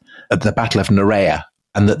Marius, at the Battle of Nerea.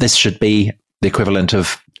 And that this should be the equivalent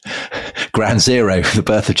of Ground Zero, the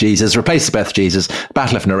birth of Jesus, replace the birth of Jesus,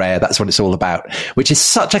 Battle of Nerea. That's what it's all about, which is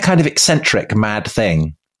such a kind of eccentric, mad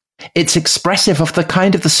thing. It's expressive of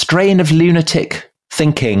the strain of lunatic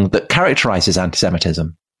thinking that characterizes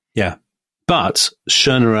anti-Semitism. Yeah. But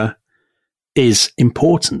Schönerer is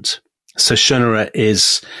important. So Schönerer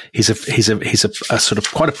he's a sort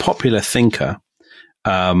of quite a popular thinker,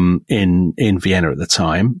 in Vienna at the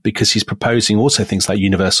time, because he's proposing also things like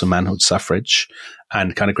universal manhood suffrage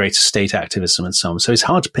and kind of greater state activism and so on. So it's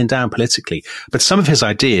hard to pin down politically, but some of his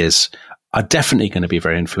ideas are definitely going to be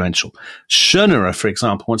very influential. Schönerer, for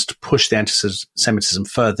example, wants to push the anti-Semitism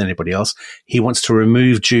further than anybody else. He wants to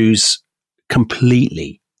remove Jews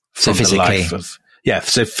completely So from physically. the life of,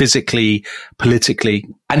 so physically, politically.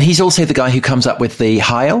 And he's also the guy who comes up with the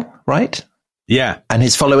Heil, right? Yeah. And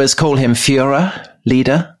his followers call him Führer,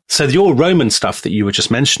 leader. So your Roman stuff that you were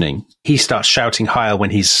just mentioning, he starts shouting Heil when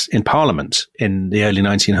he's in Parliament in the early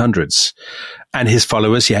 1900s. And his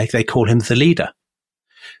followers, they call him the leader.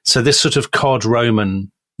 So this sort of cod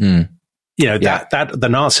Roman, that the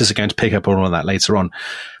Nazis are going to pick up on all of that later on.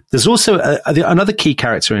 There's also another key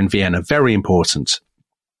character in Vienna, very important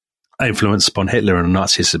influence upon Hitler and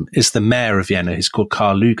Nazism, is the mayor of Vienna. He's called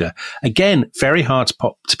Karl Lueger. Again, very hard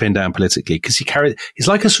to pin down politically because he's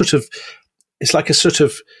like a sort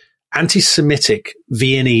of anti-Semitic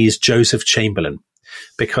Viennese Joseph Chamberlain,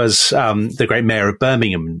 because the great mayor of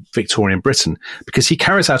Birmingham in Victorian Britain, because he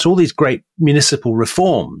carries out all these great municipal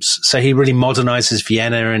reforms. So he really modernizes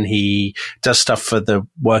Vienna and he does stuff for the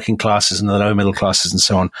working classes and the lower middle classes and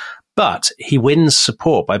so on. But he wins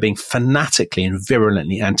support by being fanatically and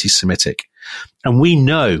virulently anti-Semitic. And we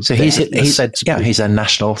know so he's a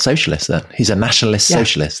national socialist. He's a nationalist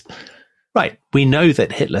socialist. Right. We know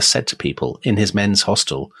that Hitler said to people in his men's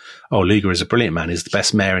hostel, Lueger is a brilliant man. He's the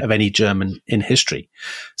best mayor of any German in history.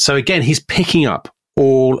 So again, he's picking up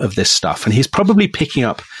all of this stuff, and he's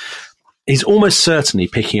almost certainly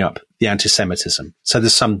picking up the anti-Semitism. So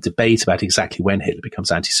there's some debate about exactly when Hitler becomes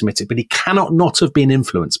anti-Semitic, but he cannot not have been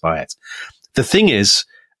influenced by it. The thing is,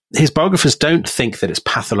 his biographers don't think that it's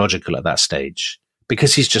pathological at that stage,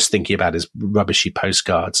 because he's just thinking about his rubbishy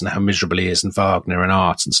postcards and how miserable he is and Wagner and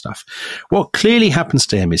art and stuff. What clearly happens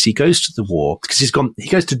to him is he goes to the war because he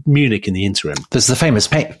goes to Munich in the interim. There's the famous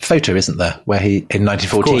photo, isn't there, where he, in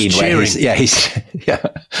 1914,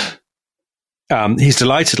 he's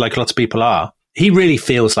delighted like lots of people are. He really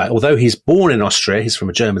feels like, although he's born in Austria, he's from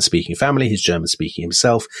a German-speaking family, he's German-speaking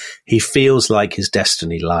himself, he feels like his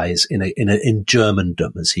destiny lies in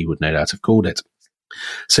Germandom, as he would no doubt have called it.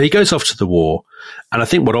 So he goes off to the war, and I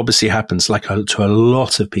think what obviously happens, to a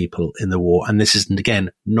lot of people in the war, and this isn't,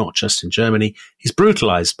 again, not just in Germany, he's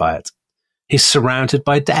brutalized by it. He's surrounded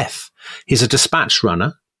by death. He's a dispatch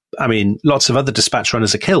runner. I mean, lots of other dispatch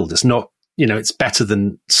runners are killed. It's not, it's better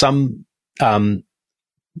than some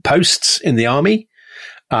posts in the army,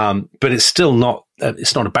 but it's still not,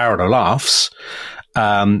 it's not a barrel of laughs.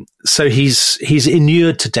 So he's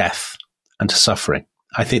inured to death and to suffering.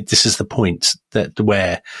 I think this is the point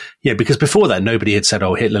because before that, nobody had said,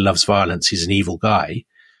 Hitler loves violence. He's an evil guy.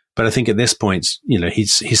 But I think at this point,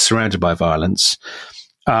 he's surrounded by violence.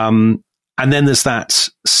 And then there's that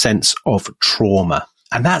sense of trauma,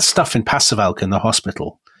 and that stuff in Pasewalk in the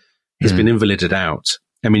hospital has been invalided out.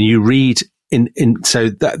 I mean, you read so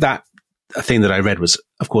that thing that I read was,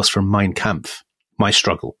 of course, from Mein Kampf, My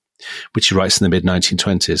Struggle, which he writes in the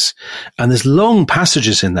mid-1920s. And there's long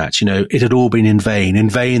passages in that, it had all been in vain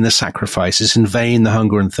the sacrifices, in vain the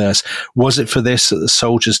hunger and thirst. Was it for this that the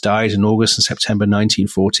soldiers died in August and September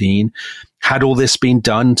 1914? Had all this been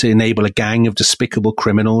done to enable a gang of despicable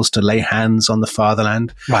criminals to lay hands on the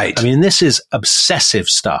fatherland? Right. I mean, this is obsessive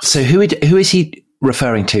stuff. So who is he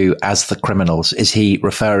referring to as the criminals? Is he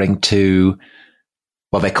referring to...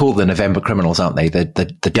 Well, they're called the November criminals, aren't they? The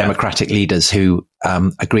democratic leaders who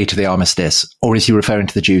agree to the armistice. Or is he referring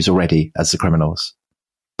to the Jews already as the criminals?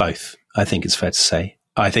 Both, I think it's fair to say.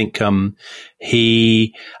 I think don't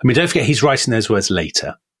forget, he's writing those words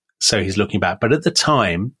later. So he's looking back. But at the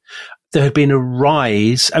time, there had been a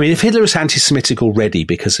rise. I mean, if Hitler was anti-Semitic already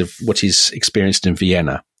because of what he's experienced in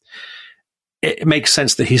Vienna, it makes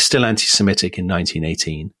sense that he's still anti-Semitic in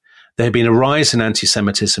 1918. There had been a rise in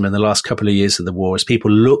anti-Semitism in the last couple of years of the war as people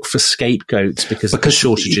look for scapegoats because of the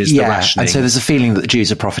shortages, the rationing. And so there's a feeling that the Jews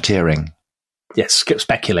are profiteering. Yes,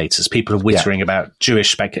 speculators. People are whittering about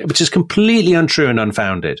Jewish speculators, which is completely untrue and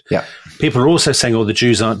unfounded. Yeah. People are also saying,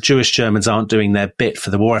 Jewish Germans aren't doing their bit for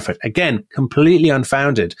the war effort. Again, completely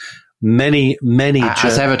unfounded. Many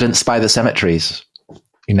as evidenced by the cemeteries.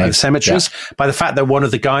 By the cemeteries, by the fact that one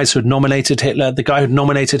of the guys who had nominated Hitler,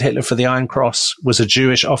 for the Iron Cross, was a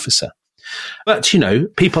Jewish officer. But,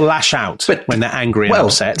 people lash out when they're angry and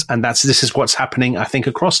upset, and this is what's happening, I think,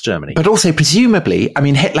 across Germany. But also, presumably,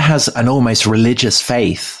 Hitler has an almost religious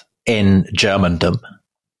faith in Germandom,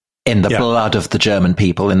 in the blood of the German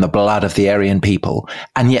people, in the blood of the Aryan people,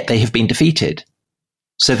 and yet they have been defeated.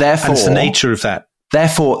 So therefore... And it's the nature of that.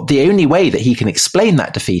 Therefore, the only way that he can explain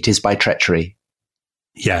that defeat is by treachery.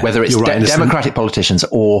 Yeah, whether it's democratic politicians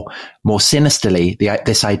or, more sinisterly,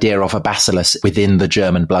 this idea of a bacillus within the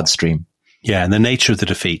German bloodstream. Yeah, and the nature of the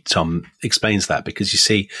defeat, Tom, explains that, because you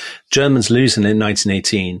see, Germans losing in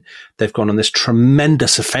 1918, they've gone on this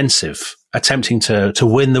tremendous offensive, attempting to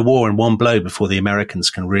win the war in one blow before the Americans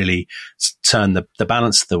can really turn the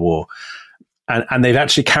balance of the war. And they've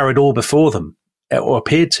actually carried all before them, or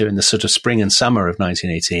appeared to, in the sort of spring and summer of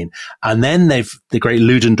 1918. And then the Great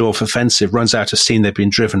Ludendorff offensive runs out of steam. They've been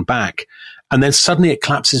driven back. And then suddenly it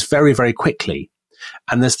collapses very, very quickly.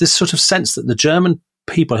 And there's this sort of sense that the German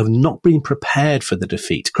people have not been prepared for the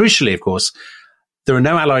defeat. Crucially, of course, there are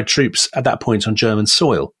no Allied troops at that point on German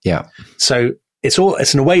soil. Yeah. So it's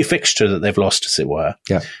an away fixture that they've lost, as it were.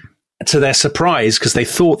 Yeah. To their surprise, because they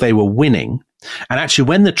thought they were winning. And actually,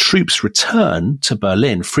 when the troops return to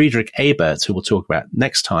Berlin, Friedrich Ebert, who we'll talk about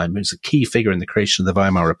next time, who's a key figure in the creation of the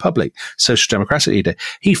Weimar Republic, social democratic leader,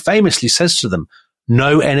 he famously says to them,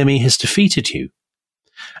 "No enemy has defeated you."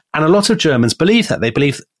 And a lot of Germans believe that. They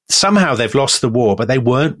believe somehow they've lost the war, but they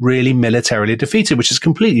weren't really militarily defeated, which is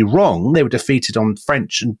completely wrong. They were defeated on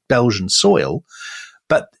French and Belgian soil,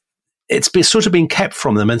 but it's sort of been kept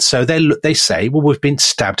from them. And so they say, well, we've been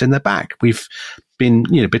stabbed in the back. We've been,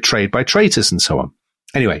 betrayed by traitors and so on.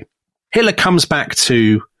 Anyway, Hitler comes back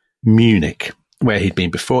to Munich, where he'd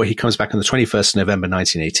been before. He comes back on the 21st of November,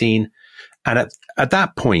 1918. And at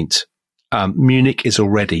that point, Munich is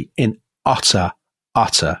already in utter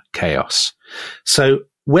chaos. So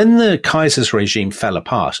when the Kaiser's regime fell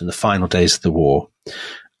apart in the final days of the war,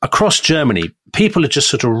 across Germany, people had just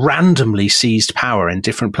sort of randomly seized power in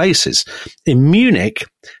different places. In Munich,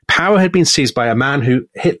 power had been seized by a man who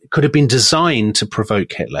could have been designed to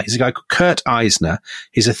provoke Hitler. He's a guy called Kurt Eisner.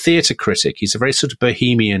 He's a theatre critic. He's a very sort of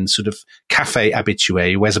bohemian, sort of cafe habitué.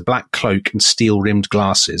 He wears a black cloak and steel-rimmed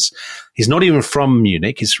glasses. He's not even from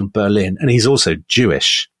Munich. He's from Berlin. And he's also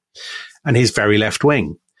Jewish. And he's very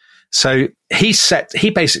left-wing. So he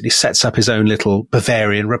basically sets up his own little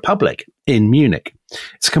Bavarian republic in Munich.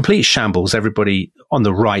 It's a complete shambles. Everybody on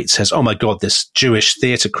the right says, "Oh my God, this Jewish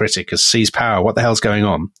theatre critic has seized power. What the hell's going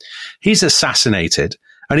on?" He's assassinated.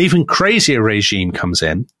 An even crazier regime comes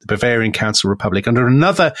in, the Bavarian Council Republic, under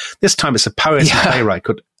another, this time it's a poet and playwright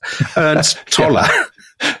called Ernst Toller.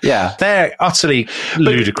 Yeah. They're utterly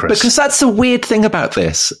ludicrous. Because that's the weird thing about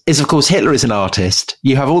this, is of course Hitler is an artist.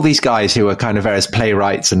 You have all these guys who are kind of various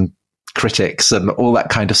playwrights and critics and all that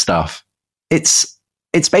kind of stuff. It's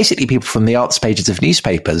basically people from the arts pages of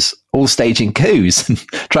newspapers all staging coups and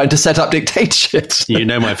trying to set up dictatorships. You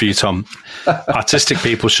know my view, Tom. Artistic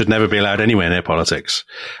people should never be allowed anywhere near politics.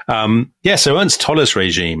 So Ernst Toller's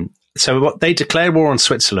regime, so they declared war on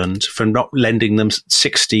Switzerland for not lending them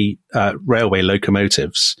 60 railway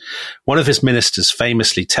locomotives. One of his ministers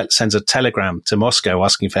famously sends a telegram to Moscow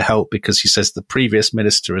asking for help because he says the previous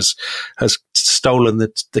minister has stolen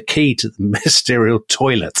the key to the ministerial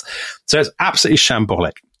toilet. So it's absolutely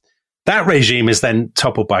shambolic. That regime is then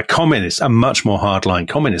toppled by a much more hardline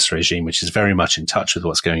communist regime, which is very much in touch with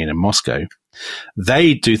what's going on in Moscow.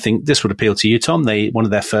 They do think this would appeal to you, Tom. One of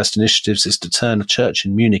their first initiatives is to turn a church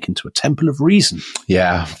in Munich into a temple of reason.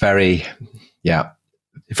 Yeah, very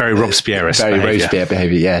Robespierre-esque very behavior. Robespierre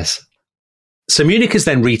behavior, yes. So Munich is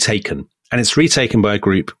then retaken, and it's retaken by a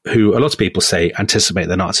group who a lot of people say anticipate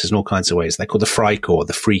the Nazis in all kinds of ways. They're called the Freikorps,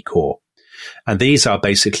 the Free Corps. And these are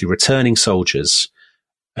basically returning soldiers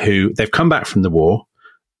who they've come back from the war.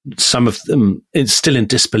 Some of them is still in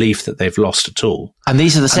disbelief that they've lost at all. And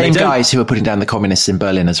these are the same guys who are putting down the communists in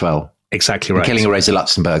Berlin as well. Exactly right. Killing Rosa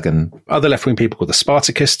Luxemburg and other left-wing people called the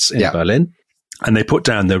Spartakists in Berlin. And they put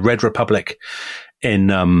down the Red Republic in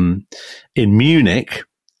Munich.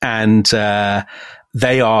 And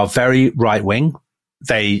they are very right-wing.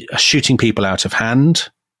 They are shooting people out of hand.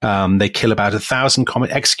 They kill about 1,000,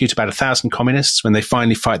 execute about 1,000 communists when they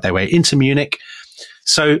finally fight their way into Munich.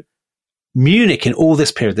 So Munich in all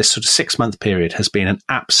this period, this sort of 6-month period, has been an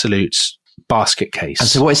absolute basket case. And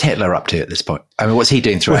so what is Hitler up to at this point? I mean, what's he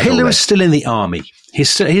doing throughout all this? Hitler is still in the army.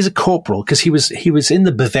 He's a corporal because he was in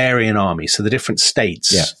the Bavarian army. So the different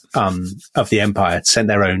states of the empire sent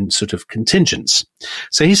their own sort of contingents.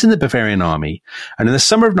 So he's in the Bavarian army. And in the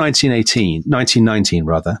summer of 1919,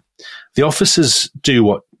 the officers do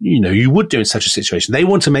what, you would do in such a situation. They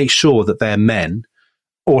want to make sure that their men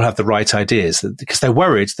all have the right ideas, because they're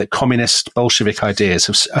worried that communist Bolshevik ideas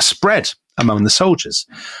are spread among the soldiers.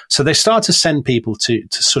 So they start to send people to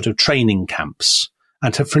sort of training camps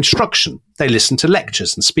and for instruction. They listen to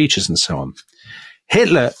lectures and speeches and so on.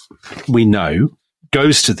 Hitler, we know,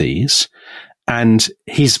 goes to these and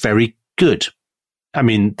he's very good. I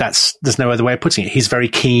mean, there's no other way of putting it. He's very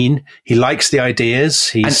keen. He likes the ideas.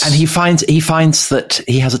 And he finds that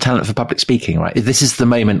he has a talent for public speaking, right? This is the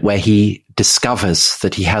moment where he discovers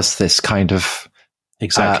that he has this kind of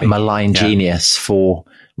malign genius for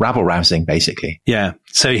rabble rousing, basically. Yeah.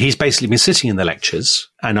 So he's basically been sitting in the lectures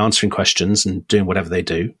and answering questions and doing whatever they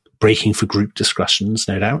do, breaking for group discussions,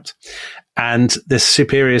 no doubt. And the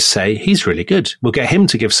superiors say, he's really good. We'll get him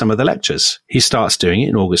to give some of the lectures. He starts doing it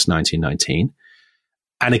in August 1919.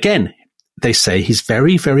 And again, they say he's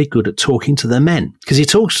very, very good at talking to the men, because he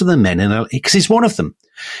talks to the men because he's one of them.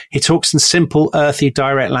 He talks in simple, earthy,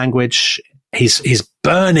 direct language. He's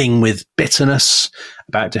burning with bitterness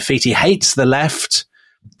about defeat. He hates the left,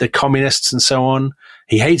 the communists and so on.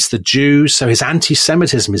 He hates the Jews. So his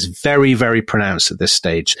anti-Semitism is very, very pronounced at this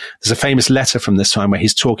stage. There's a famous letter from this time where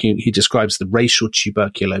he describes the racial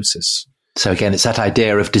tuberculosis. So again, it's that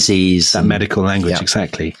idea of disease. That medical language,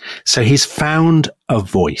 exactly. So he's found a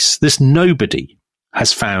voice. This nobody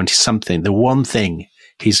has found something, the one thing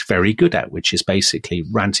he's very good at, which is basically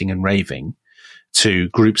ranting and raving to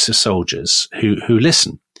groups of soldiers who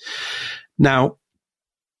listen. Now,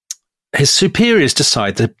 his superiors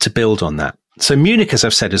decide to build on that. So Munich, as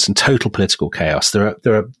I've said, is in total political chaos. There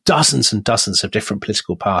are dozens and dozens of different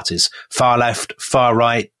political parties, far left, far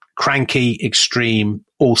right, cranky, extreme,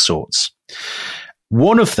 all sorts.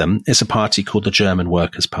 One of them is a party called the German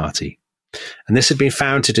Workers' Party. And this had been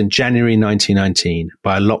founded in January 1919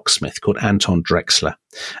 by a locksmith called Anton Drexler.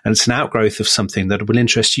 And it's an outgrowth of something that will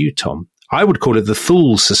interest you, Tom. I would call it the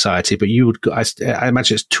Thule Society, but you would, I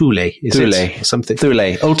imagine it's Thule, Thule. Or something?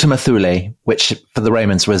 Thule, Ultima Thule, which for the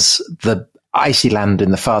Romans was the icy land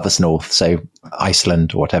in the farthest north, so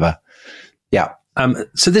Iceland or whatever. Yeah.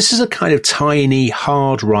 So this is a kind of tiny,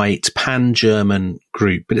 hard right, pan-German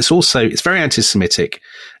group, but it's very anti-Semitic.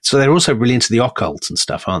 So they're also really into the occult and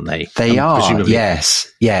stuff, aren't they? They are, presumably.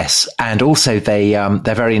 yes. And also they're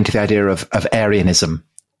very into the idea of Aryanism.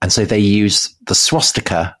 And so they use the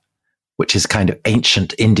swastika, which is kind of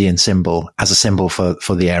ancient Indian symbol, as a symbol for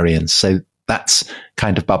the Aryans. So that's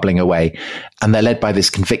kind of bubbling away. And they're led by this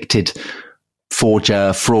convicted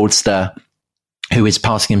fraudster, who is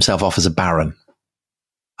passing himself off as a baron.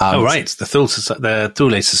 Right. The Thule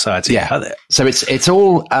Society. Yeah. So it's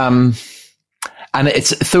all, and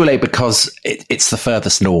it's Thule because it's the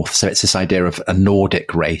furthest north. So it's this idea of a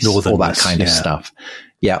Nordic race, all that kind of stuff.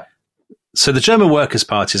 Yeah. So the German Workers'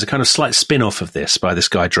 Party is a kind of slight spin-off of this by this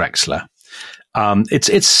guy Drexler.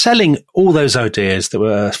 It's selling all those ideas that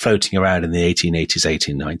were floating around in the 1880s,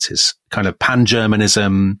 1890s, kind of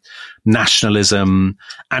pan-Germanism, nationalism,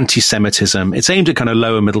 anti-Semitism. It's aimed at kind of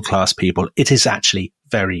lower middle class people. It is actually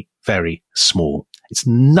very, very small. It's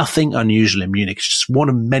nothing unusual in Munich. It's just one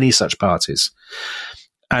of many such parties.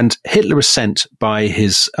 And Hitler was sent by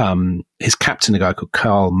his captain, a guy called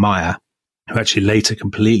Karl Mayr, who actually later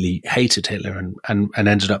completely hated Hitler and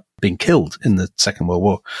ended up being killed in the Second World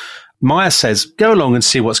War. Mayr says, go along and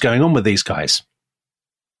see what's going on with these guys.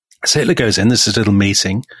 So Hitler goes in, there's a little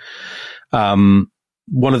meeting. One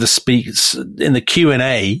of the speakers in the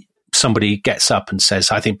Q&A, somebody gets up and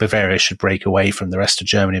says, I think Bavaria should break away from the rest of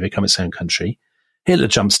Germany and become its own country. Hitler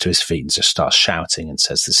jumps to his feet and just starts shouting and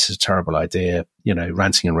says, this is a terrible idea,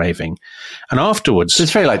 ranting and raving. And afterwards...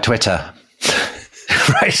 It's very like Twitter.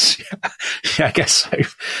 Right. Yeah, I guess so.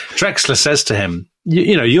 Drexler says to him,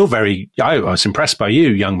 you're I was impressed by you,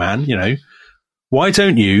 young man, why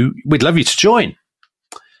don't we'd love you to join.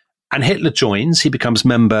 And Hitler joins, he becomes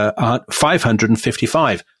member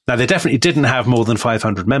 555. Now, they definitely didn't have more than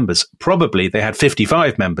 500 members. Probably they had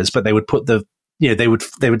 55 members, but they would put they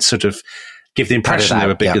would sort of give the impression they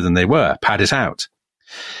were bigger than they were, pad it out.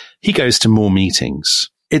 He goes to more meetings.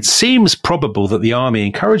 It seems probable that the army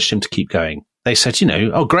encouraged him to keep going. They said,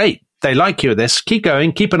 oh, great. They like you at this. Keep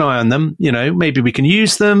going. Keep an eye on them. Maybe we can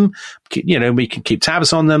use them. We can keep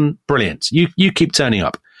tabs on them. Brilliant. You keep turning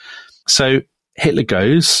up. So Hitler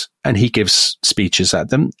goes and he gives speeches at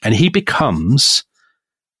them and he becomes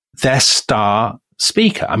their star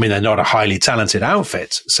speaker. I mean, they're not a highly talented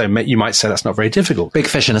outfit. So you might say that's not very difficult. Big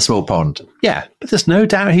fish in a small pond. Yeah. But there's no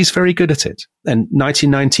doubt he's very good at it. And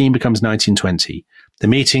 1919 becomes 1920. The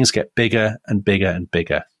meetings get bigger and bigger and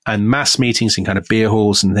bigger. And mass meetings in kind of beer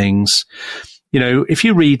halls and things. If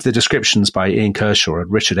you read the descriptions by Ian Kershaw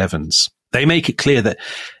and Richard Evans, they make it clear that,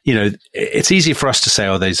 it's easy for us to say,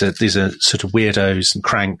 oh, these are sort of weirdos and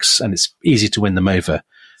cranks, and it's easy to win them over.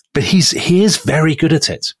 But he is very good at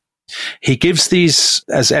it. He gives these,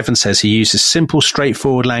 as Evans says, he uses simple,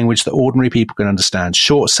 straightforward language that ordinary people can understand,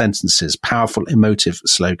 short sentences, powerful, emotive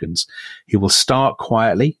slogans. He will start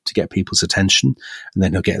quietly to get people's attention, and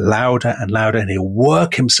then he'll get louder and louder, and he'll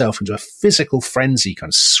work himself into a physical frenzy,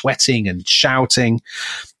 kind of sweating and shouting.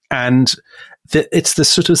 And it's the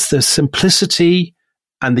sort of the simplicity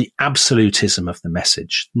and the absolutism of the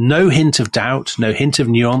message. No hint of doubt, no hint of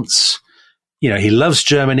nuance. He loves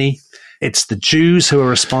Germany. It's the Jews who are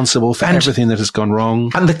responsible for everything that has gone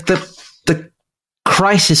wrong. And the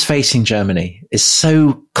crisis facing Germany is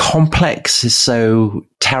so complex, is so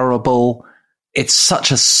terrible. It's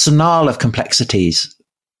such a snarl of complexities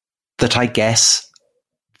that I guess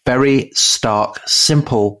very stark,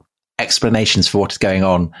 simple explanations for what is going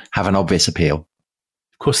on have an obvious appeal.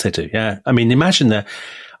 Of course they do, yeah. I mean, imagine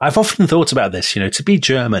I've often thought about this, to be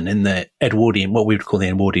German in the Edwardian, what we would call the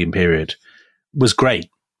Edwardian period, was great.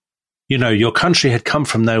 Your country had come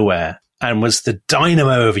from nowhere and was the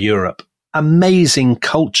dynamo of Europe. Amazing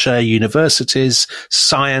culture, universities,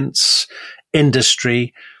 science,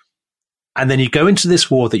 industry. And then you go into this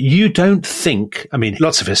war that you don't think,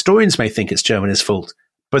 lots of historians may think it's Germany's fault,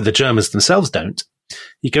 but the Germans themselves don't.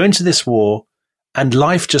 You go into this war and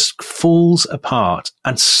life just falls apart.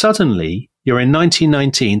 And suddenly you're in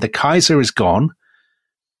 1919, the Kaiser is gone.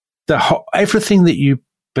 Everything that you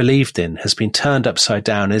believed in has been turned upside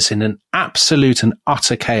down, is in an absolute and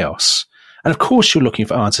utter chaos. And of course you're looking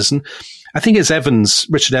for answers. And I think it's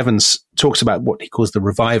Richard Evans talks about what he calls the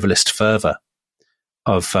revivalist fervor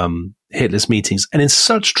of Hitler's meetings. And in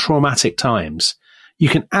such traumatic times, you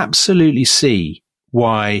can absolutely see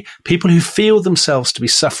why people who feel themselves to be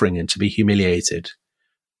suffering and to be humiliated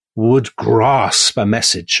would grasp a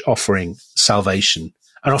message offering salvation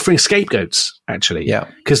and offering scapegoats, actually. Yeah.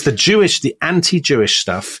 Because the anti-Jewish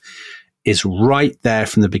stuff is right there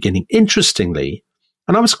from the beginning. Interestingly,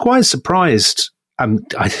 and I was quite surprised.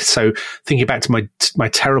 So thinking back to my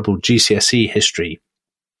terrible GCSE history,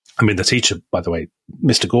 the teacher, by the way,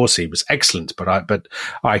 Mr. Gorsey, was excellent, but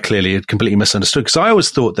I clearly had completely misunderstood, because I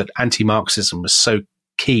always thought that anti-Marxism was so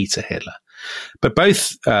key to Hitler. But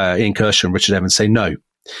both Ian Kershaw and Richard Evans say no.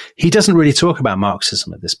 He doesn't really talk about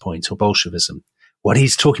Marxism at this point, or Bolshevism. What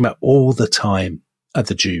he's talking about all the time are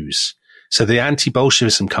the Jews. So the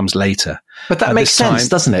anti-Bolshevism comes later. But that makes sense,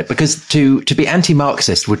 doesn't it? Because to be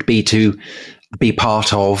anti-Marxist would be to be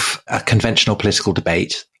part of a conventional political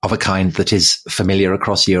debate of a kind that is familiar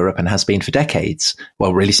across Europe and has been for decades.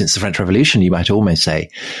 Well, really since the French Revolution, you might almost say.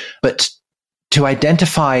 But to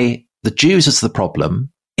identify the Jews as the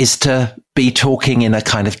problem is to be talking in a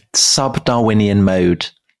kind of sub-Darwinian mode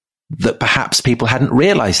that perhaps people hadn't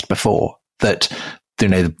realized before, that,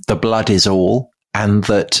 the blood is all, and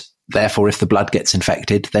that therefore if the blood gets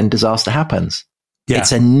infected, then disaster happens. Yeah.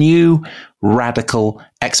 It's a new radical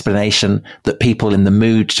explanation that people in the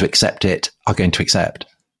mood to accept it are going to accept.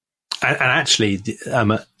 And actually,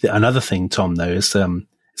 another thing, Tom, though, is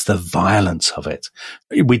it's the violence of it.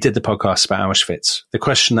 We did the podcast about Auschwitz. The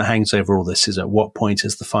question that hangs over all this is, at what point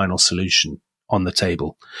is the final solution on the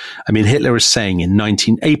table? Hitler is saying in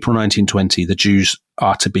April 1920, the Jews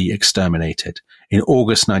are to be exterminated. In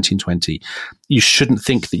August 1920, you shouldn't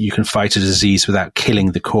think that you can fight a disease without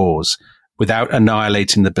killing the cause. Without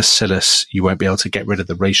annihilating the bacillus, you won't be able to get rid of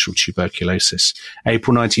the racial tuberculosis.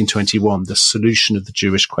 April 1921, the solution of the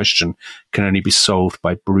Jewish question can only be solved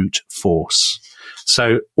by brute force.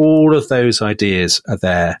 So all of those ideas are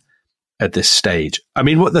there at this stage.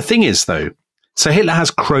 What the thing is, though, so Hitler has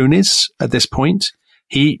cronies at this point.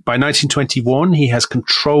 By 1921, he has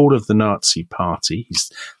control of the Nazi party.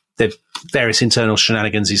 The various internal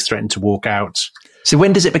shenanigans, he's threatened to walk out. So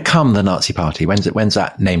when does it become the Nazi party? When's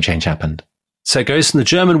that name change happened? So it goes from the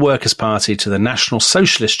German Workers' Party to the National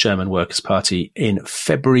Socialist German Workers' Party in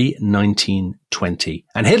February 1920.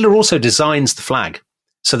 And Hitler also designs the flag.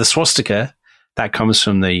 So the swastika, that comes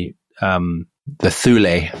from the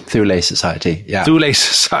Thule Society. Yeah. Thule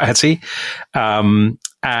Society. The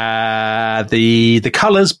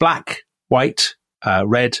colors, black, white,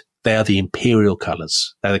 red, they are the imperial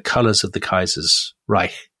colors. They're the colors of the Kaiser's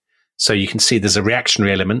Reich. So you can see there's a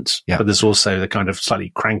reactionary element, but there's also the kind of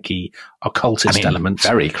slightly cranky occultist element.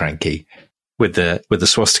 Very cranky. With the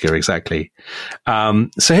swastika, exactly.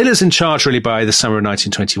 So Hitler's in charge really by the summer of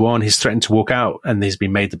 1921. He's threatened to walk out, and he's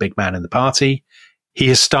been made the big man in the party. He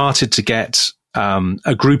has started to get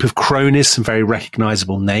a group of cronies, some very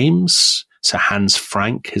recognizable names. So Hans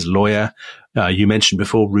Frank, his lawyer. You mentioned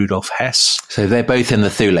before Rudolf Hess. So they're both in the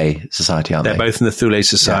Thule Society, aren't they? They're both in the Thule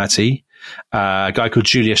Society. Yeah. A guy called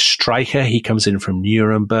Julius Streicher, he comes in from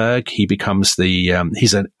Nuremberg. He becomes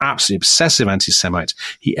he's an absolutely obsessive anti-Semite.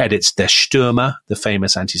 He edits Der Stürmer, the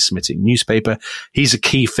famous anti-Semitic newspaper. He's a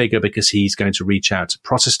key figure because he's going to reach out to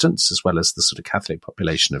Protestants as well as the sort of Catholic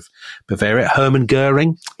population of Bavaria. Hermann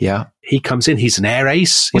Goering. Yeah. He comes in. He's an air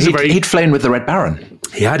ace. He'd flown with the Red Baron.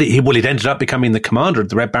 He'd ended up becoming the commander of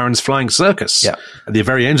the Red Baron's flying circus at the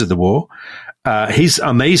very end of the war. He's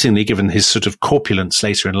amazingly, given his sort of corpulence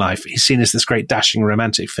later in life, he's seen as this great dashing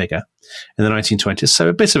romantic figure in the 1920s. So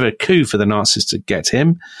a bit of a coup for the Nazis to get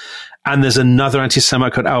him. And there's another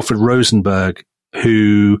anti-Semite called Alfred Rosenberg,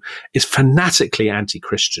 who is fanatically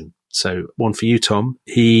anti-Christian. So one for you, Tom.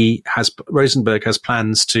 Rosenberg has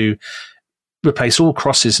plans to replace all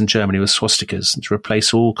crosses in Germany with swastikas and to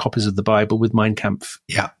replace all copies of the Bible with Mein Kampf.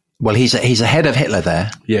 Yeah. Well, he's ahead of Hitler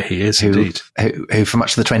there. Yeah, he is indeed. Who for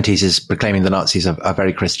much of the 20s is proclaiming the Nazis are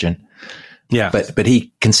very Christian. Yeah. But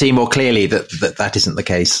he can see more clearly that isn't the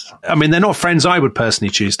case. I mean, they're not friends I would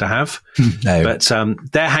personally choose to have. No. But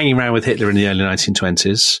they're hanging around with Hitler in the early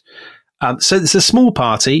 1920s. So it's a small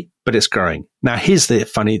party, but it's growing. Now, here's the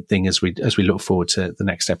funny thing as we look forward to the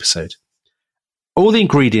next episode. All the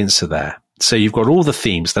ingredients are there. So you've got all the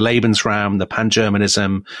themes, the Lebensraum, the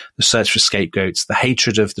pan-Germanism, the search for scapegoats, the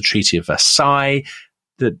hatred of the Treaty of Versailles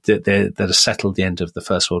that has settled the end of the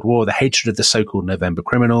First World War, the hatred of the so-called November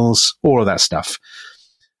criminals, all of that stuff.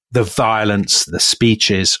 The violence, the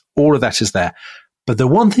speeches, all of that is there. But the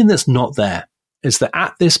one thing that's not there is that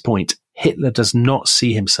at this point, Hitler does not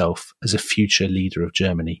see himself as a future leader of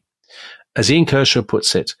Germany. As Ian Kershaw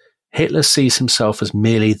puts it, Hitler sees himself as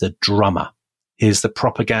merely the drummer. He's the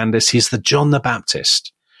propagandist. He's the John the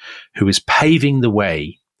Baptist who is paving the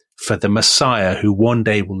way for the Messiah who one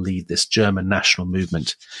day will lead this German national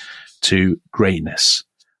movement to greatness.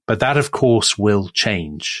 But that, of course, will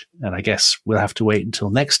change. And I guess we'll have to wait until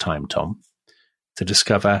next time, Tom, to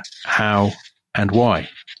discover how and why.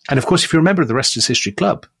 And of course, if you're a member of the Rest is History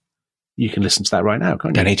Club, you can listen to that right now,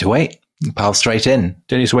 can't you? Don't need to wait. Pile straight in.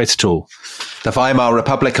 Don't need to wait at all. The Weimar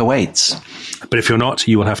Republic awaits. But if you're not,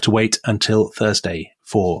 you will have to wait until Thursday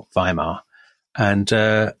for Weimar. And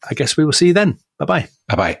I guess we will see you then. Bye-bye.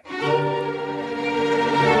 Bye-bye.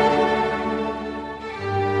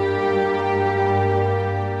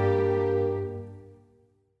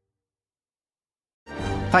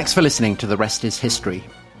 Thanks for listening to The Rest is History.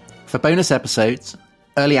 For bonus episodes,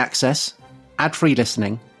 early access, ad-free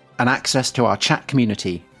listening, and access to our chat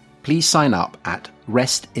community, please sign up at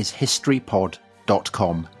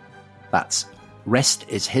restishistorypod.com. That's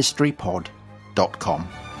restishistorypod.com.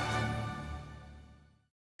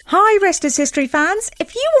 Hi, Rest is History fans.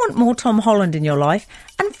 If you want more Tom Holland in your life,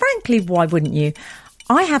 and frankly, why wouldn't you?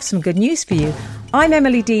 I have some good news for you. I'm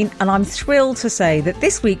Emily Dean, and I'm thrilled to say that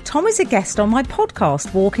this week Tom is a guest on my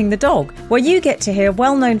podcast, Walking the Dog, where you get to hear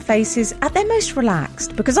well-known faces at their most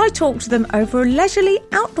relaxed, because I talk to them over a leisurely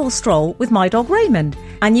outdoor stroll with my dog Raymond.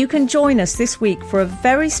 And you can join us this week for a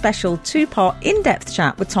very special 2-part in-depth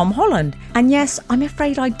chat with Tom Holland. And yes, I'm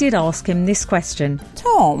afraid I did ask him this question.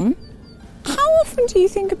 Tom, how often do you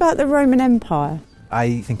think about the Roman Empire?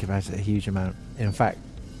 I think about it a huge amount. In fact,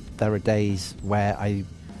 there are days where I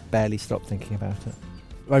barely stop thinking about it.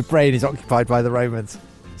 My brain is occupied by the Romans.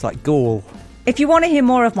 It's like Gaul. If you want to hear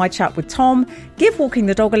more of my chat with Tom, give Walking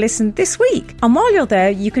the Dog a listen this week. And while you're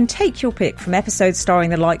there, you can take your pick from episodes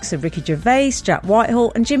starring the likes of Ricky Gervais, Jack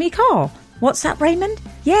Whitehall and Jimmy Carr. What's that, Raymond?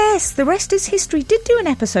 Yes, The Rest is History did do an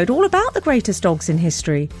episode all about the greatest dogs in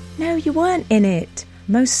history. No, you weren't in it.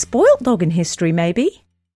 Most spoilt dog in history, maybe?